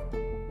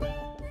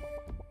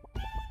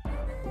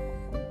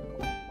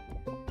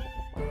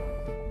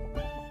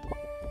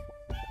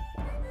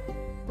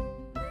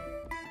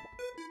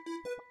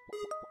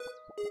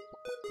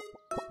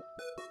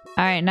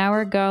 Alright, now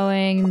we're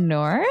going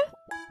north?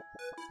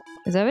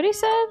 Is that what he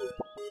said?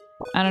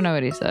 I don't know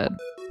what he said.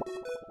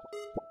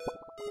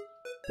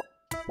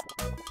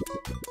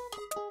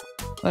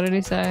 What did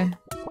he say?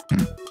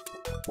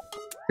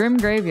 Grim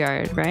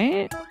Graveyard,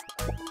 right?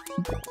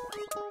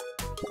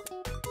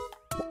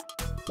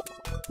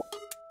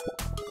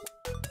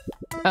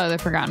 Oh, the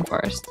Forgotten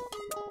Forest.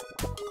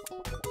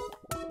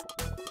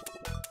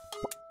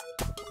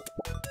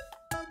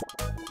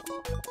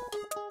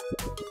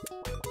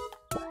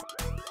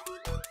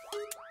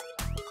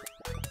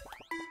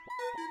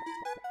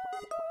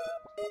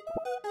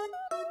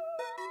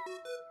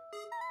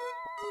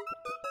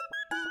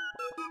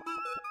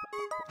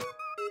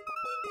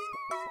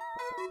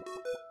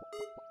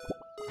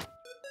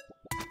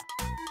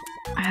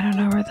 I don't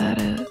know where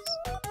that is.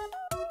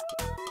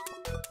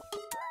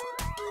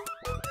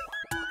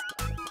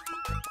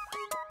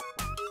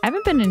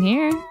 haven't been in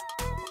here.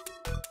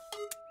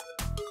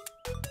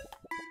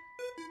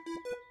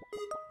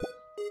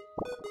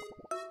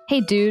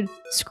 Hey, dude.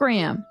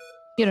 Scram.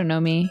 You don't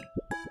know me.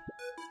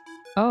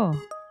 Oh.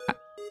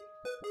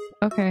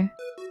 Okay.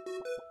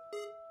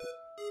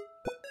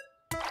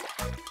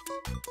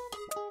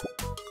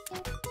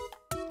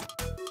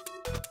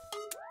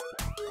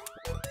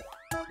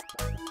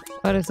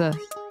 What is this?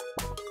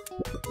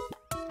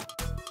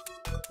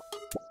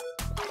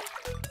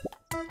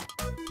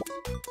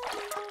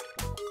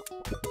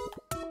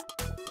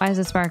 Why is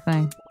it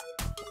sparkling?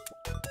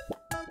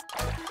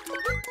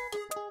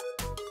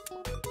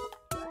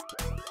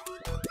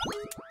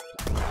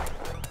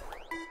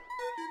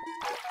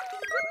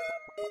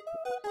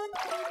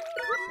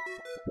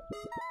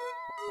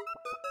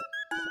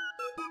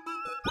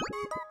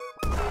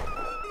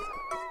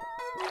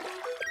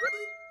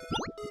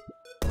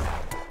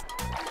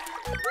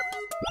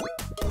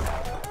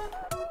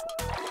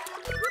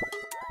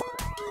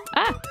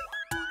 Ah!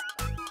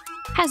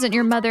 Hasn't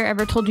your mother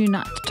ever told you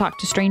not to talk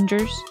to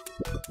strangers?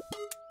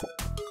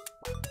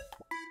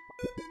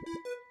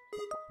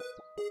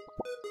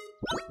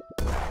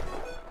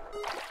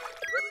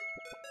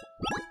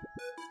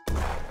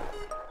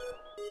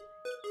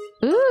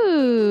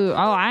 Ooh,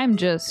 oh, I'm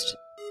just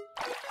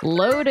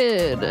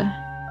loaded.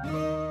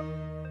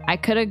 I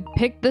could have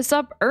picked this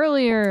up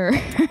earlier.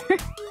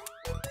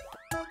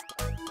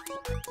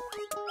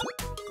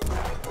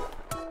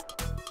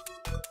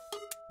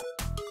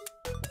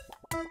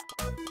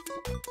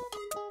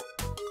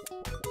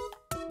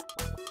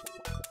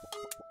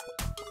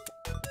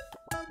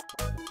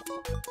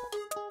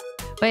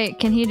 Wait,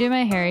 can he do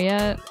my hair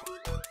yet?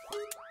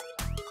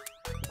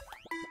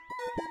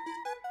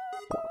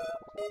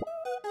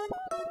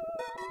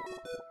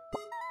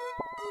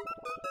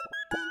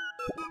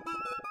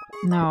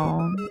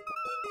 No.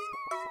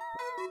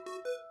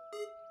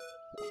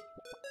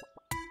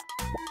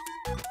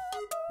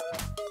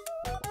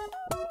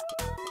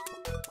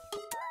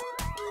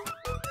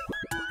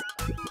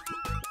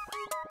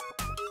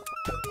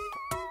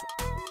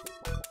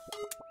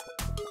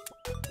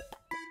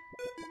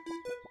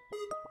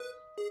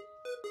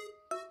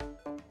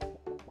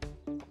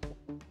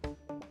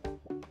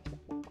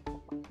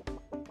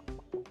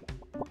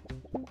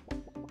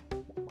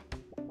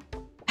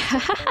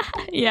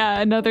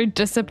 Yeah, another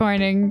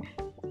disappointing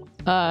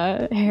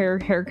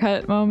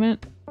haircut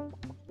moment.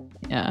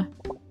 Yeah.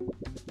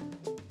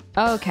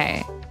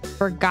 Okay.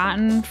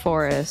 Forgotten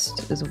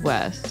Forest is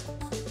west.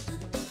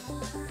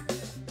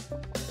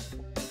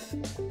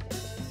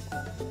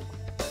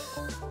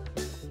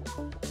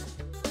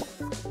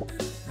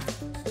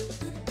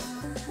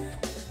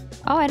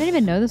 Oh, I didn't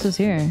even know this was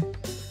here.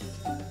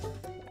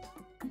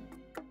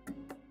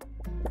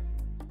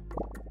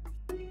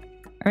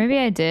 Or maybe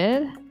I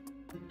did?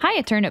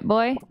 Hiya, Turnip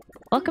Boy.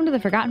 Welcome to the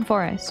Forgotten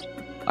Forest.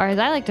 Or as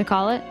I like to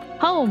call it,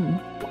 home.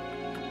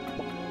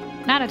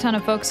 Not a ton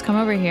of folks come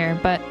over here,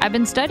 but I've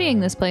been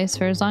studying this place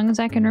for as long as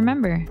I can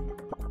remember.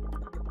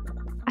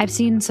 I've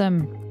seen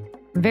some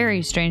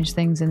very strange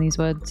things in these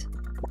woods.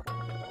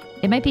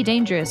 It might be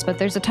dangerous, but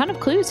there's a ton of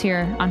clues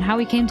here on how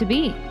we came to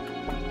be.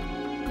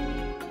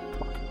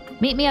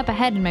 Meet me up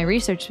ahead in my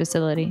research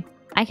facility.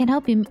 I can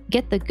help you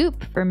get the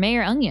goop for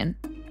Mayor Onion.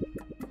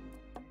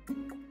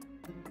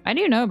 Why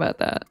do you know about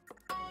that?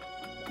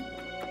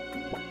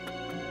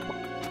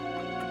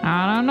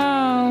 I don't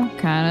know.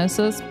 Kind of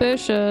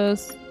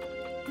suspicious.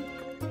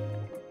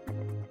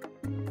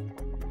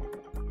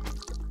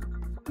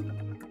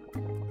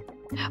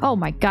 Oh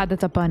my god,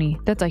 that's a bunny.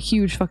 That's a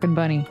huge fucking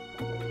bunny.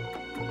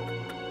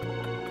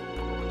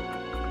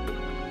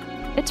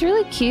 It's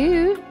really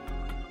cute.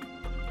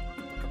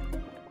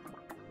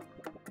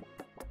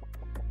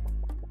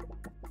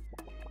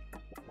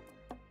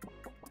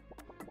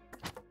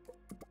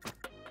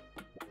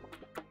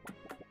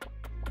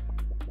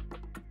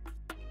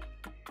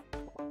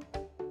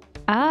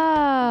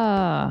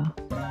 Ah.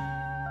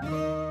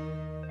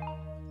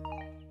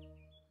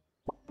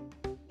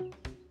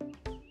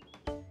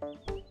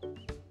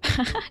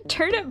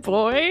 Turnip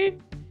Boy?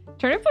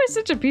 Turnip Boy's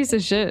such a piece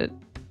of shit.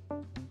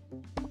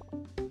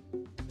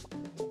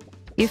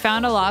 He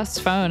found a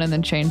lost phone and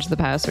then changed the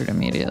password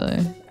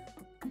immediately.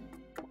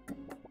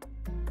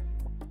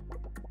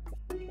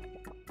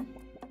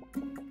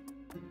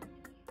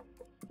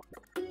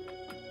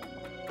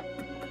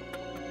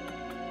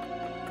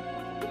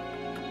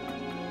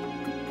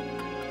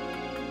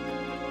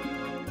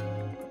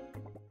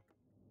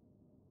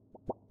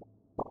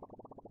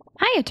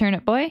 Hiya,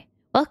 Turnip Boy.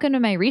 Welcome to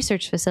my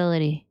research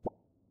facility.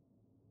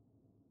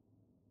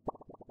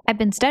 I've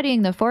been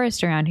studying the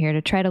forest around here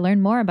to try to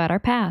learn more about our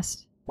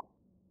past.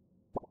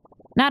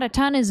 Not a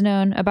ton is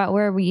known about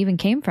where we even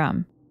came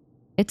from.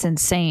 It's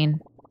insane.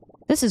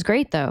 This is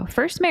great, though.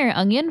 First, Mayor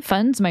Onion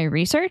funds my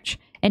research,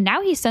 and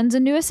now he sends a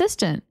new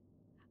assistant.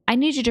 I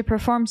need you to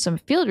perform some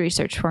field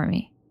research for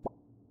me.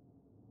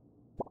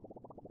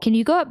 Can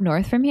you go up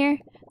north from here?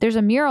 There's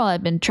a mural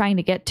I've been trying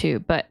to get to,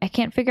 but I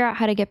can't figure out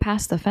how to get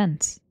past the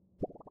fence.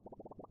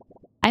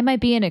 I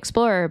might be an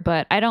explorer,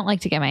 but I don't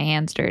like to get my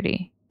hands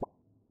dirty.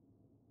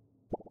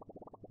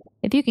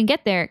 If you can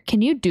get there,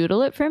 can you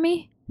doodle it for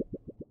me?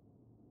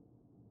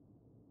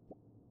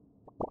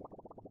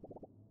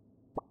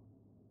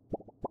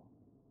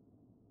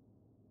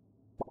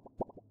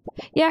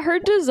 Yeah, her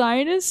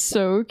design is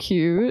so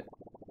cute.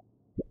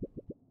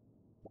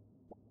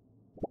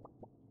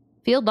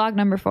 Field log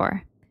number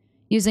 4.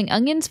 Using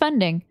Onion's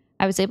funding,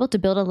 I was able to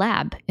build a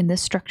lab in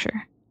this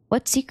structure.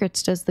 What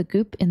secrets does the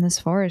goop in this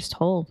forest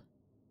hold?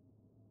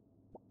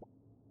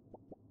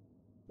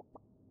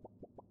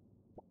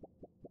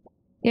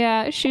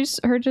 Yeah,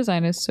 her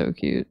design is so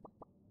cute.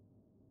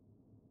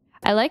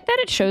 I like that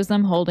it shows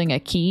them holding a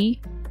key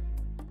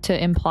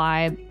to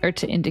imply or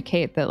to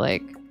indicate that,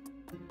 like,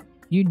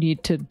 you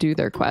need to do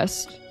their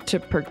quest to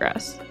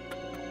progress.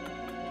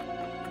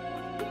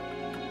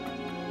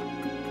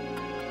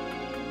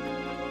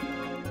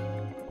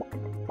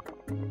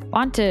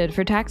 Wanted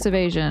for tax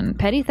evasion,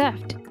 petty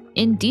theft,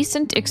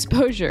 indecent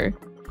exposure,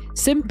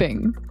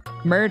 simping,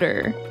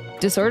 murder,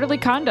 disorderly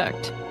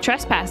conduct,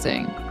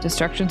 trespassing,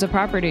 destructions of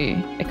property,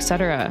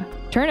 etc.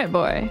 Turnip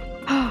Boy.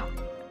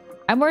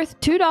 I'm worth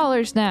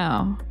 $2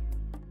 now.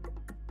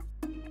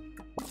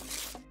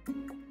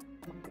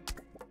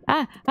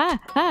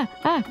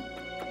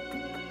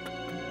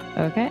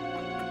 Okay.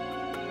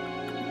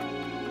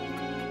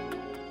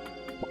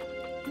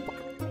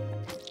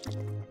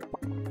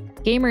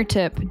 Gamer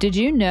tip. Did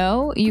you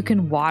know you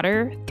can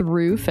water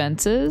through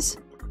fences?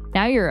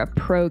 Now you're a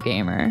pro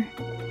gamer.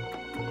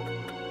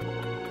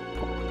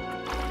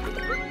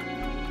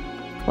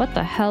 What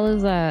the hell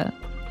is that?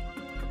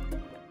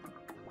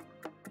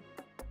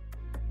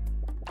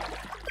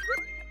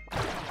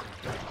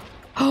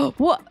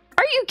 What?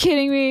 Are you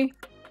kidding me?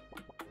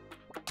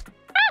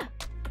 Ah!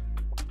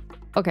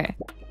 Okay.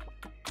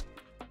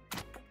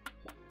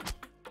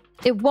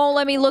 It won't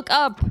let me look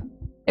up.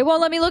 It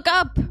won't let me look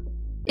up.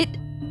 It...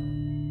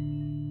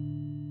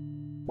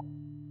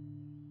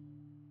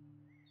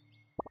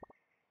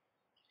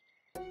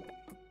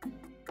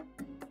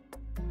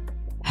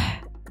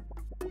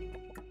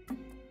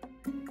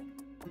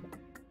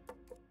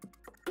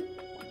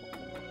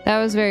 That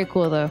was very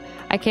cool though.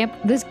 I can't...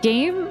 This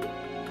game...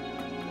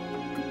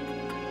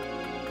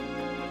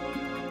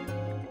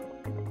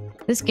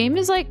 This game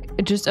is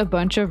like just a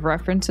bunch of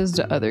references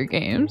to other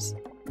games.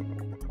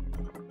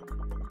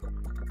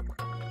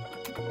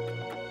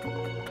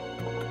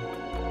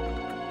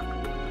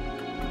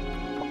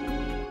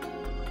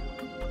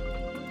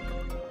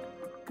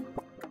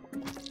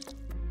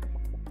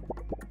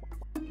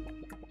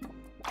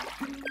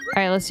 All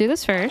right, let's do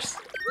this first.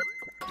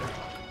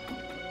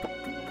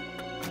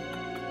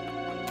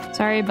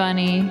 Sorry,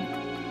 bunny.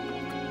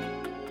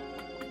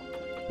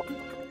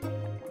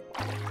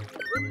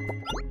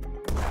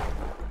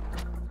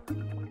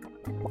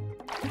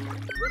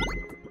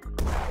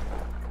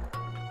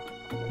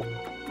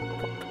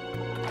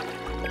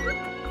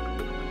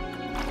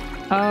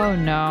 Oh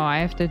no, I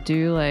have to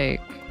do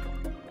like...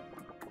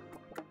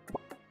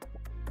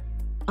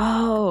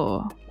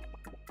 Oh.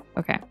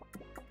 Okay.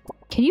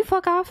 Can you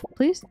fuck off,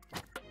 please?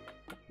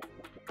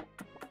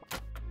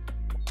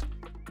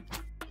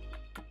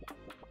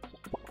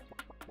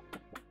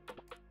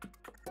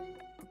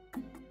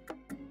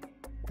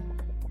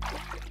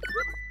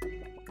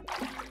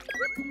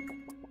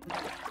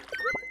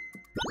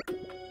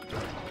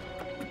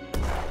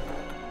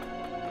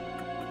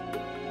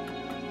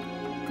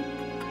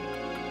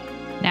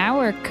 Now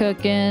we're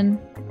cooking.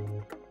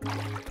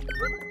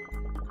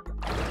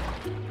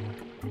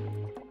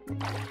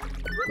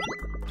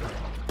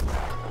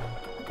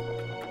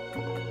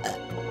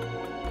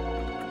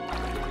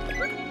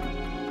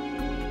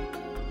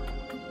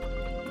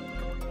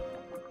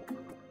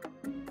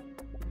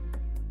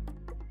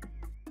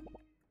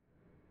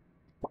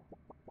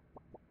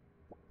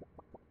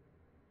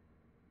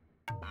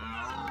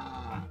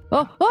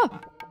 Oh, oh!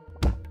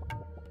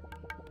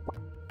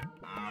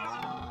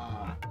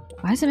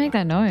 Why does it make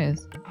that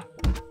noise?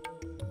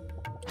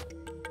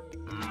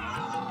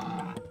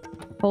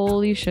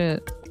 Holy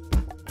shit.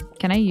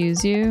 Can I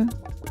use you?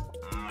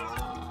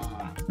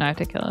 No, I have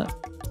to kill it.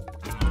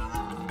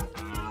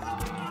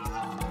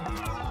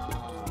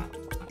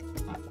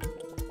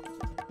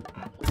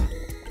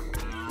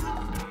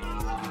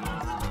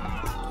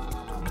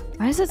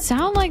 Why does it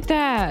sound like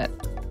that?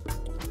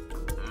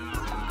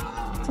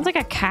 Sounds like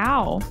a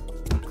cow.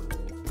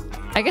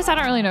 I guess I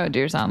don't really know what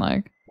deer sound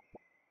like.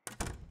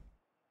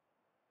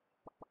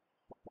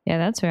 Yeah,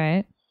 that's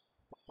right.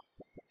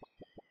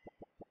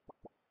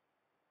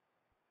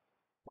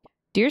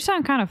 Deer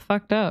sound kind of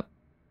fucked up.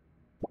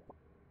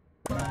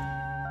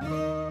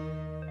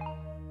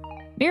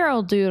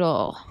 Mural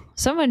doodle.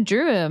 Someone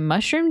drew a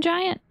mushroom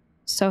giant?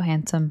 So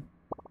handsome.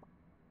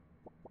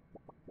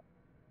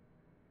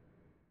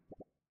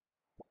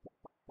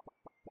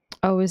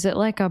 Oh, is it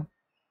like a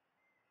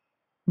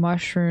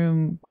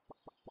mushroom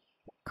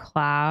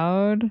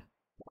cloud?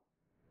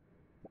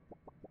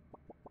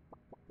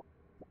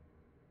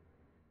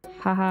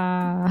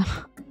 Haha.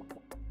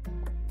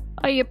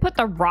 Oh, you put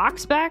the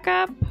rocks back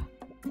up?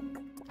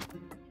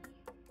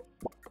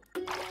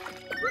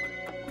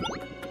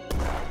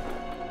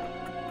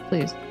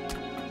 Please.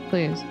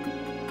 Please.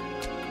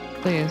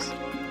 Please.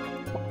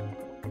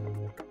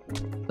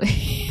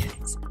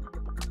 Please.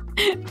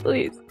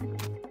 Please.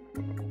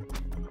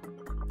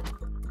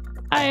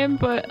 I am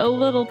but a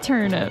little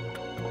turnip.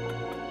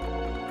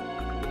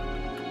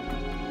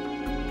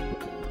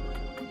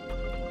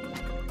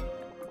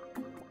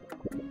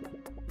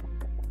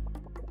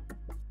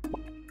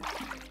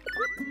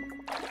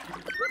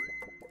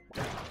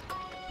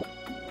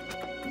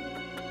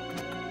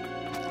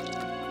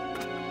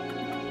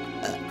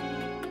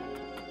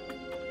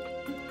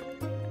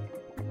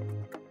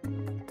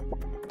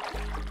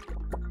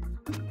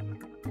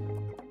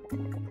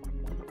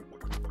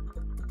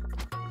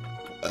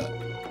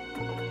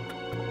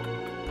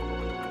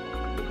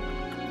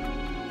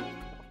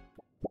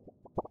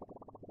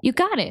 You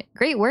got it.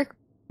 Great work,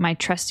 my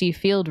trusty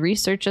field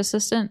research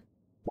assistant.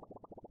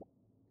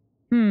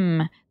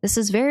 This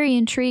is very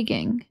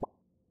intriguing.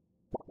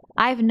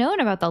 I've known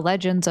about the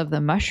legends of the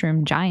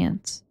mushroom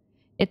giants.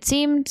 It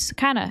seemed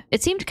kind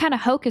of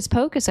hocus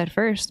pocus at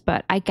first,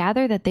 but I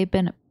gather that they've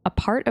been a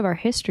part of our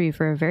history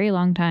for a very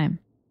long time.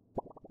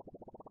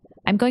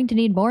 I'm going to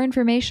need more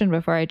information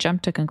before I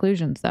jump to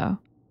conclusions, though,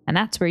 and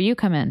that's where you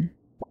come in.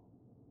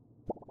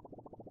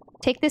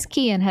 Take this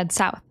key and head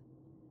south.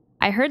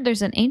 I heard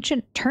there's an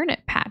ancient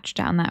turnip patch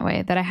down that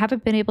way that I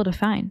haven't been able to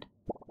find.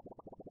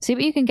 See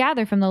what you can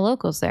gather from the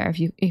locals there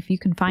if you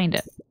can find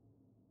it.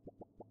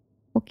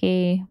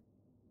 Okay.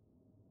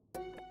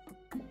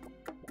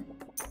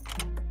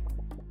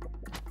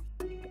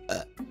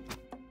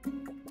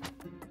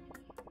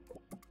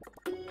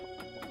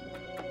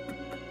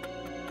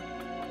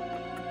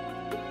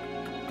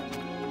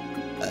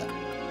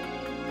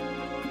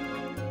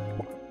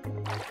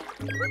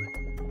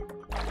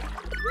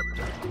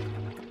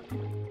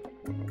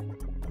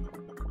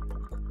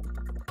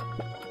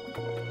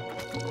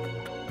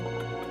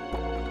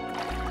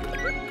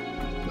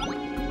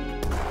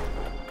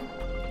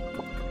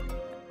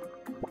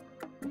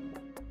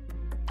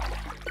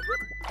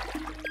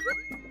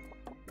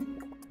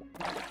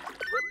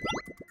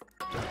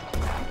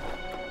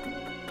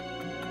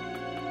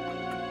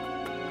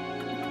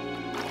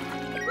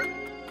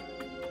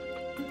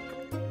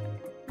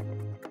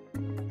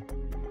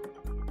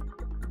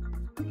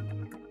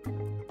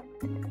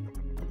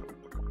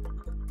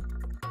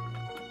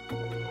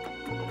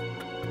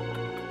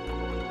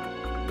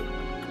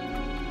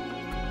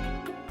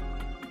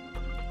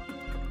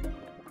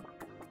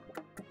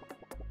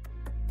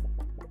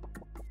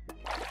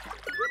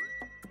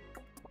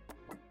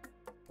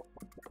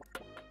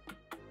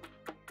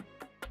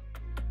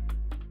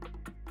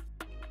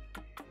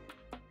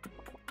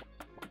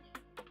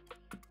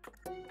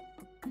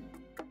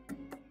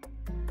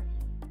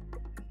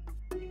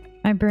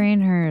 My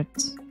brain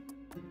hurts.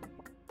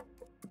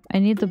 I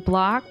need the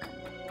block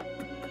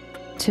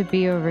to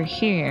be over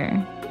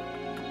here.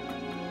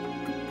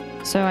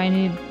 So I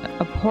need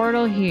a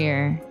portal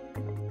here.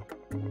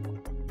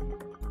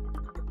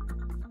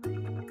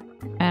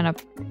 And a...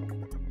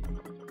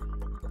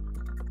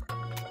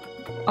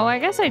 Oh, I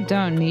guess I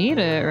don't need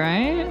it,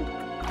 right?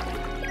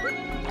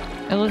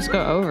 It'll just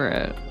go over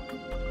it.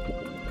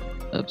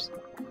 Oops.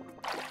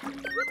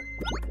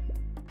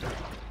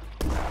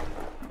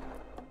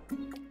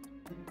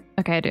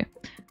 Okay, I do.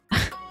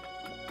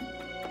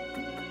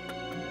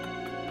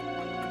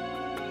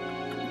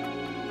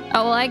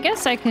 Oh, well, I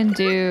guess I can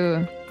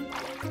do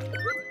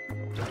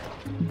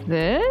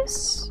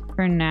this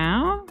for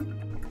now.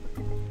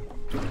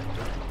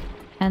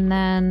 And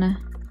then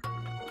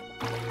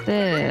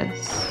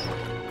this.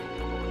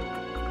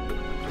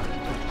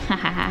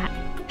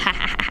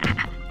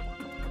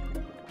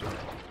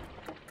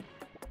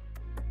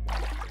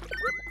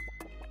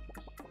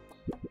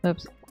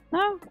 Oops.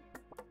 No.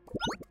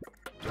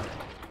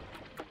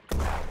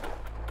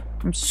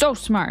 I'm so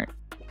smart.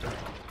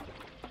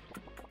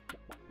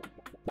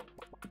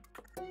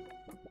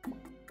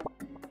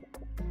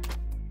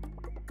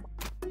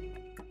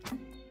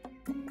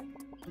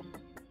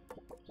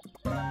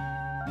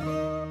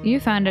 You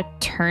found a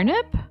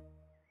turnip?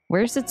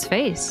 Where's its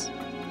face?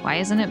 Why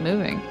isn't it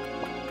moving?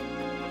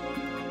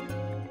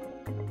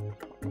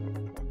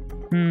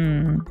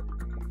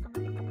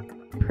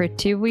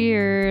 Pretty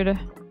weird.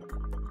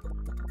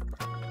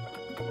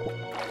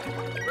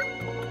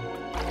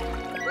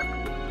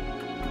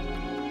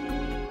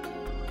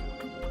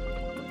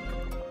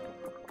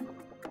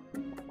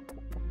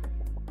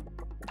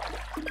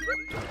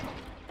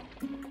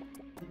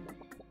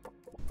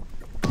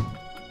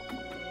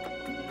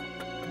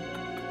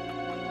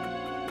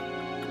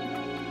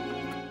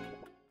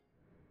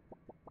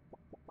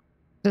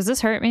 Does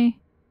this hurt me?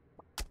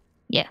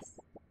 Yes.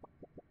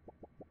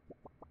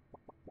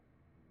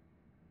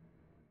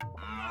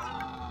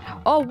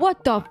 Oh,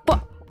 what the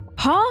fuck?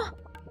 Huh?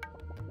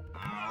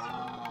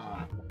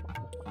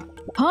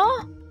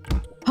 Huh?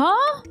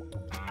 Huh?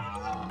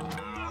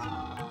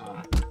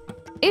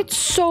 It's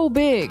so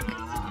big.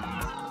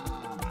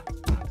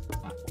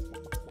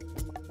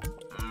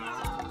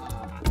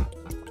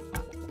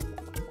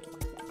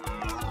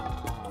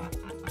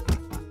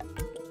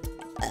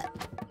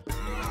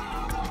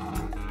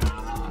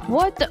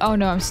 What the? Oh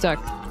no, I'm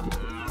stuck.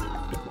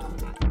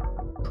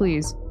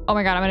 Please. Oh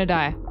my god, I'm gonna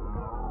die.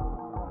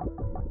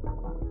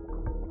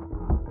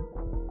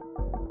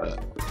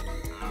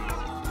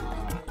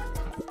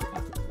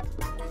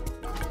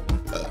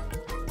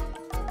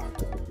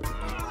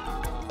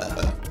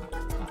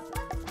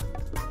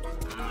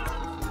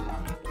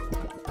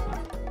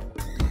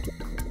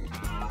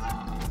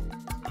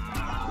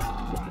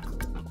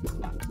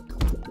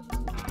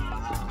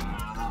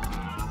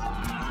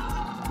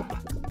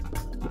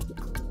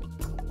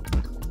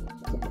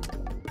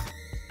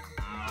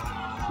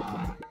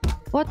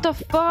 What the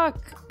fuck?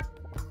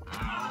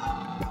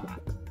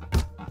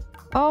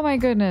 Oh my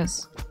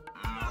goodness.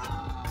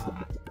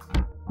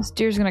 This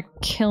deer's gonna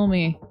kill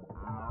me.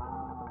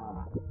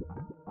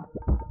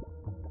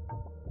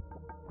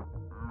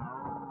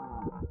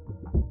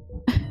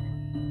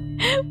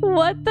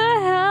 What the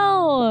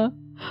hell?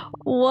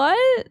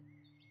 What?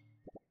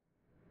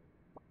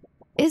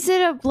 Is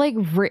it a, like,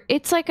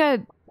 it's like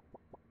a...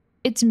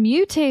 It's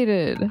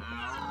mutated.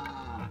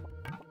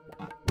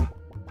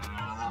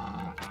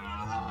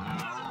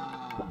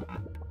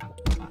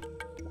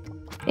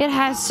 It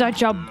has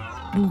such a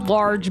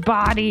large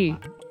body.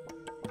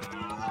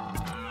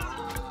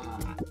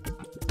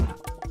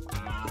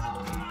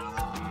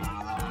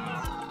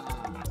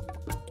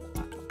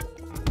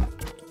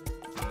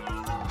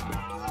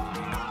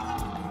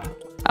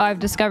 Oh, I've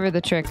discovered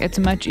the trick. It's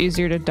much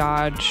easier to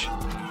dodge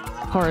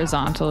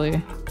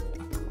horizontally.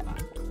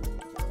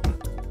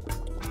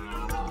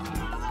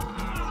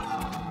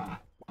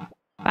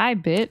 Bye,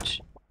 bitch.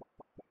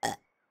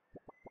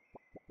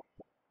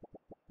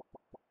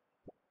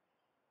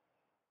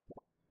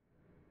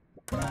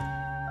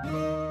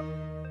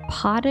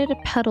 Potted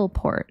petal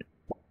port.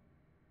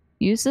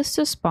 Use this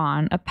to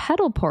spawn a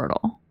petal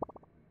portal.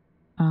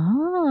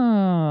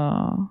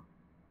 Oh.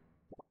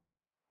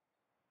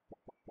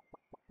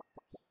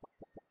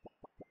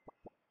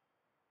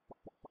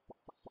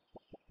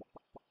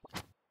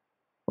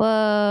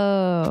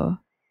 Whoa.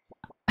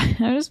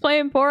 I'm just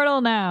playing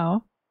Portal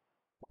now.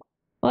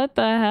 What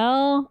the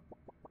hell?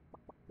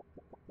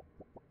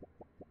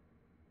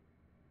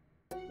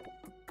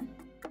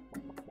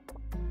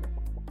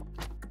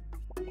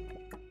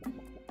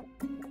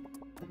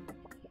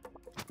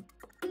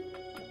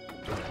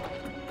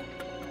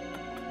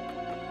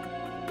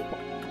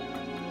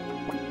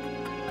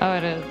 Oh,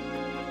 it is.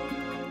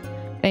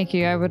 Thank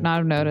you. I would not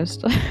have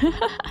noticed.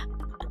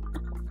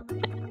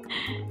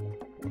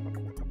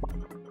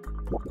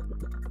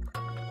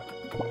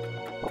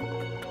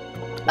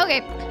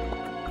 Okay.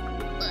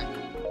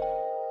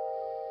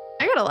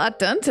 I got a lot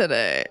done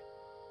today.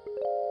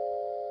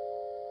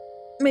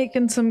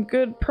 Making some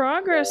good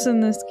progress in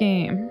this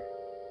game.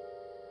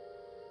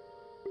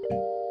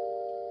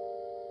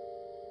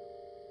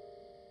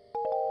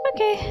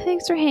 Okay,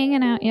 thanks for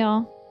hanging out,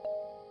 y'all.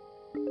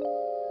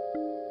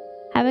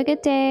 Have a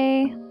good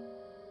day.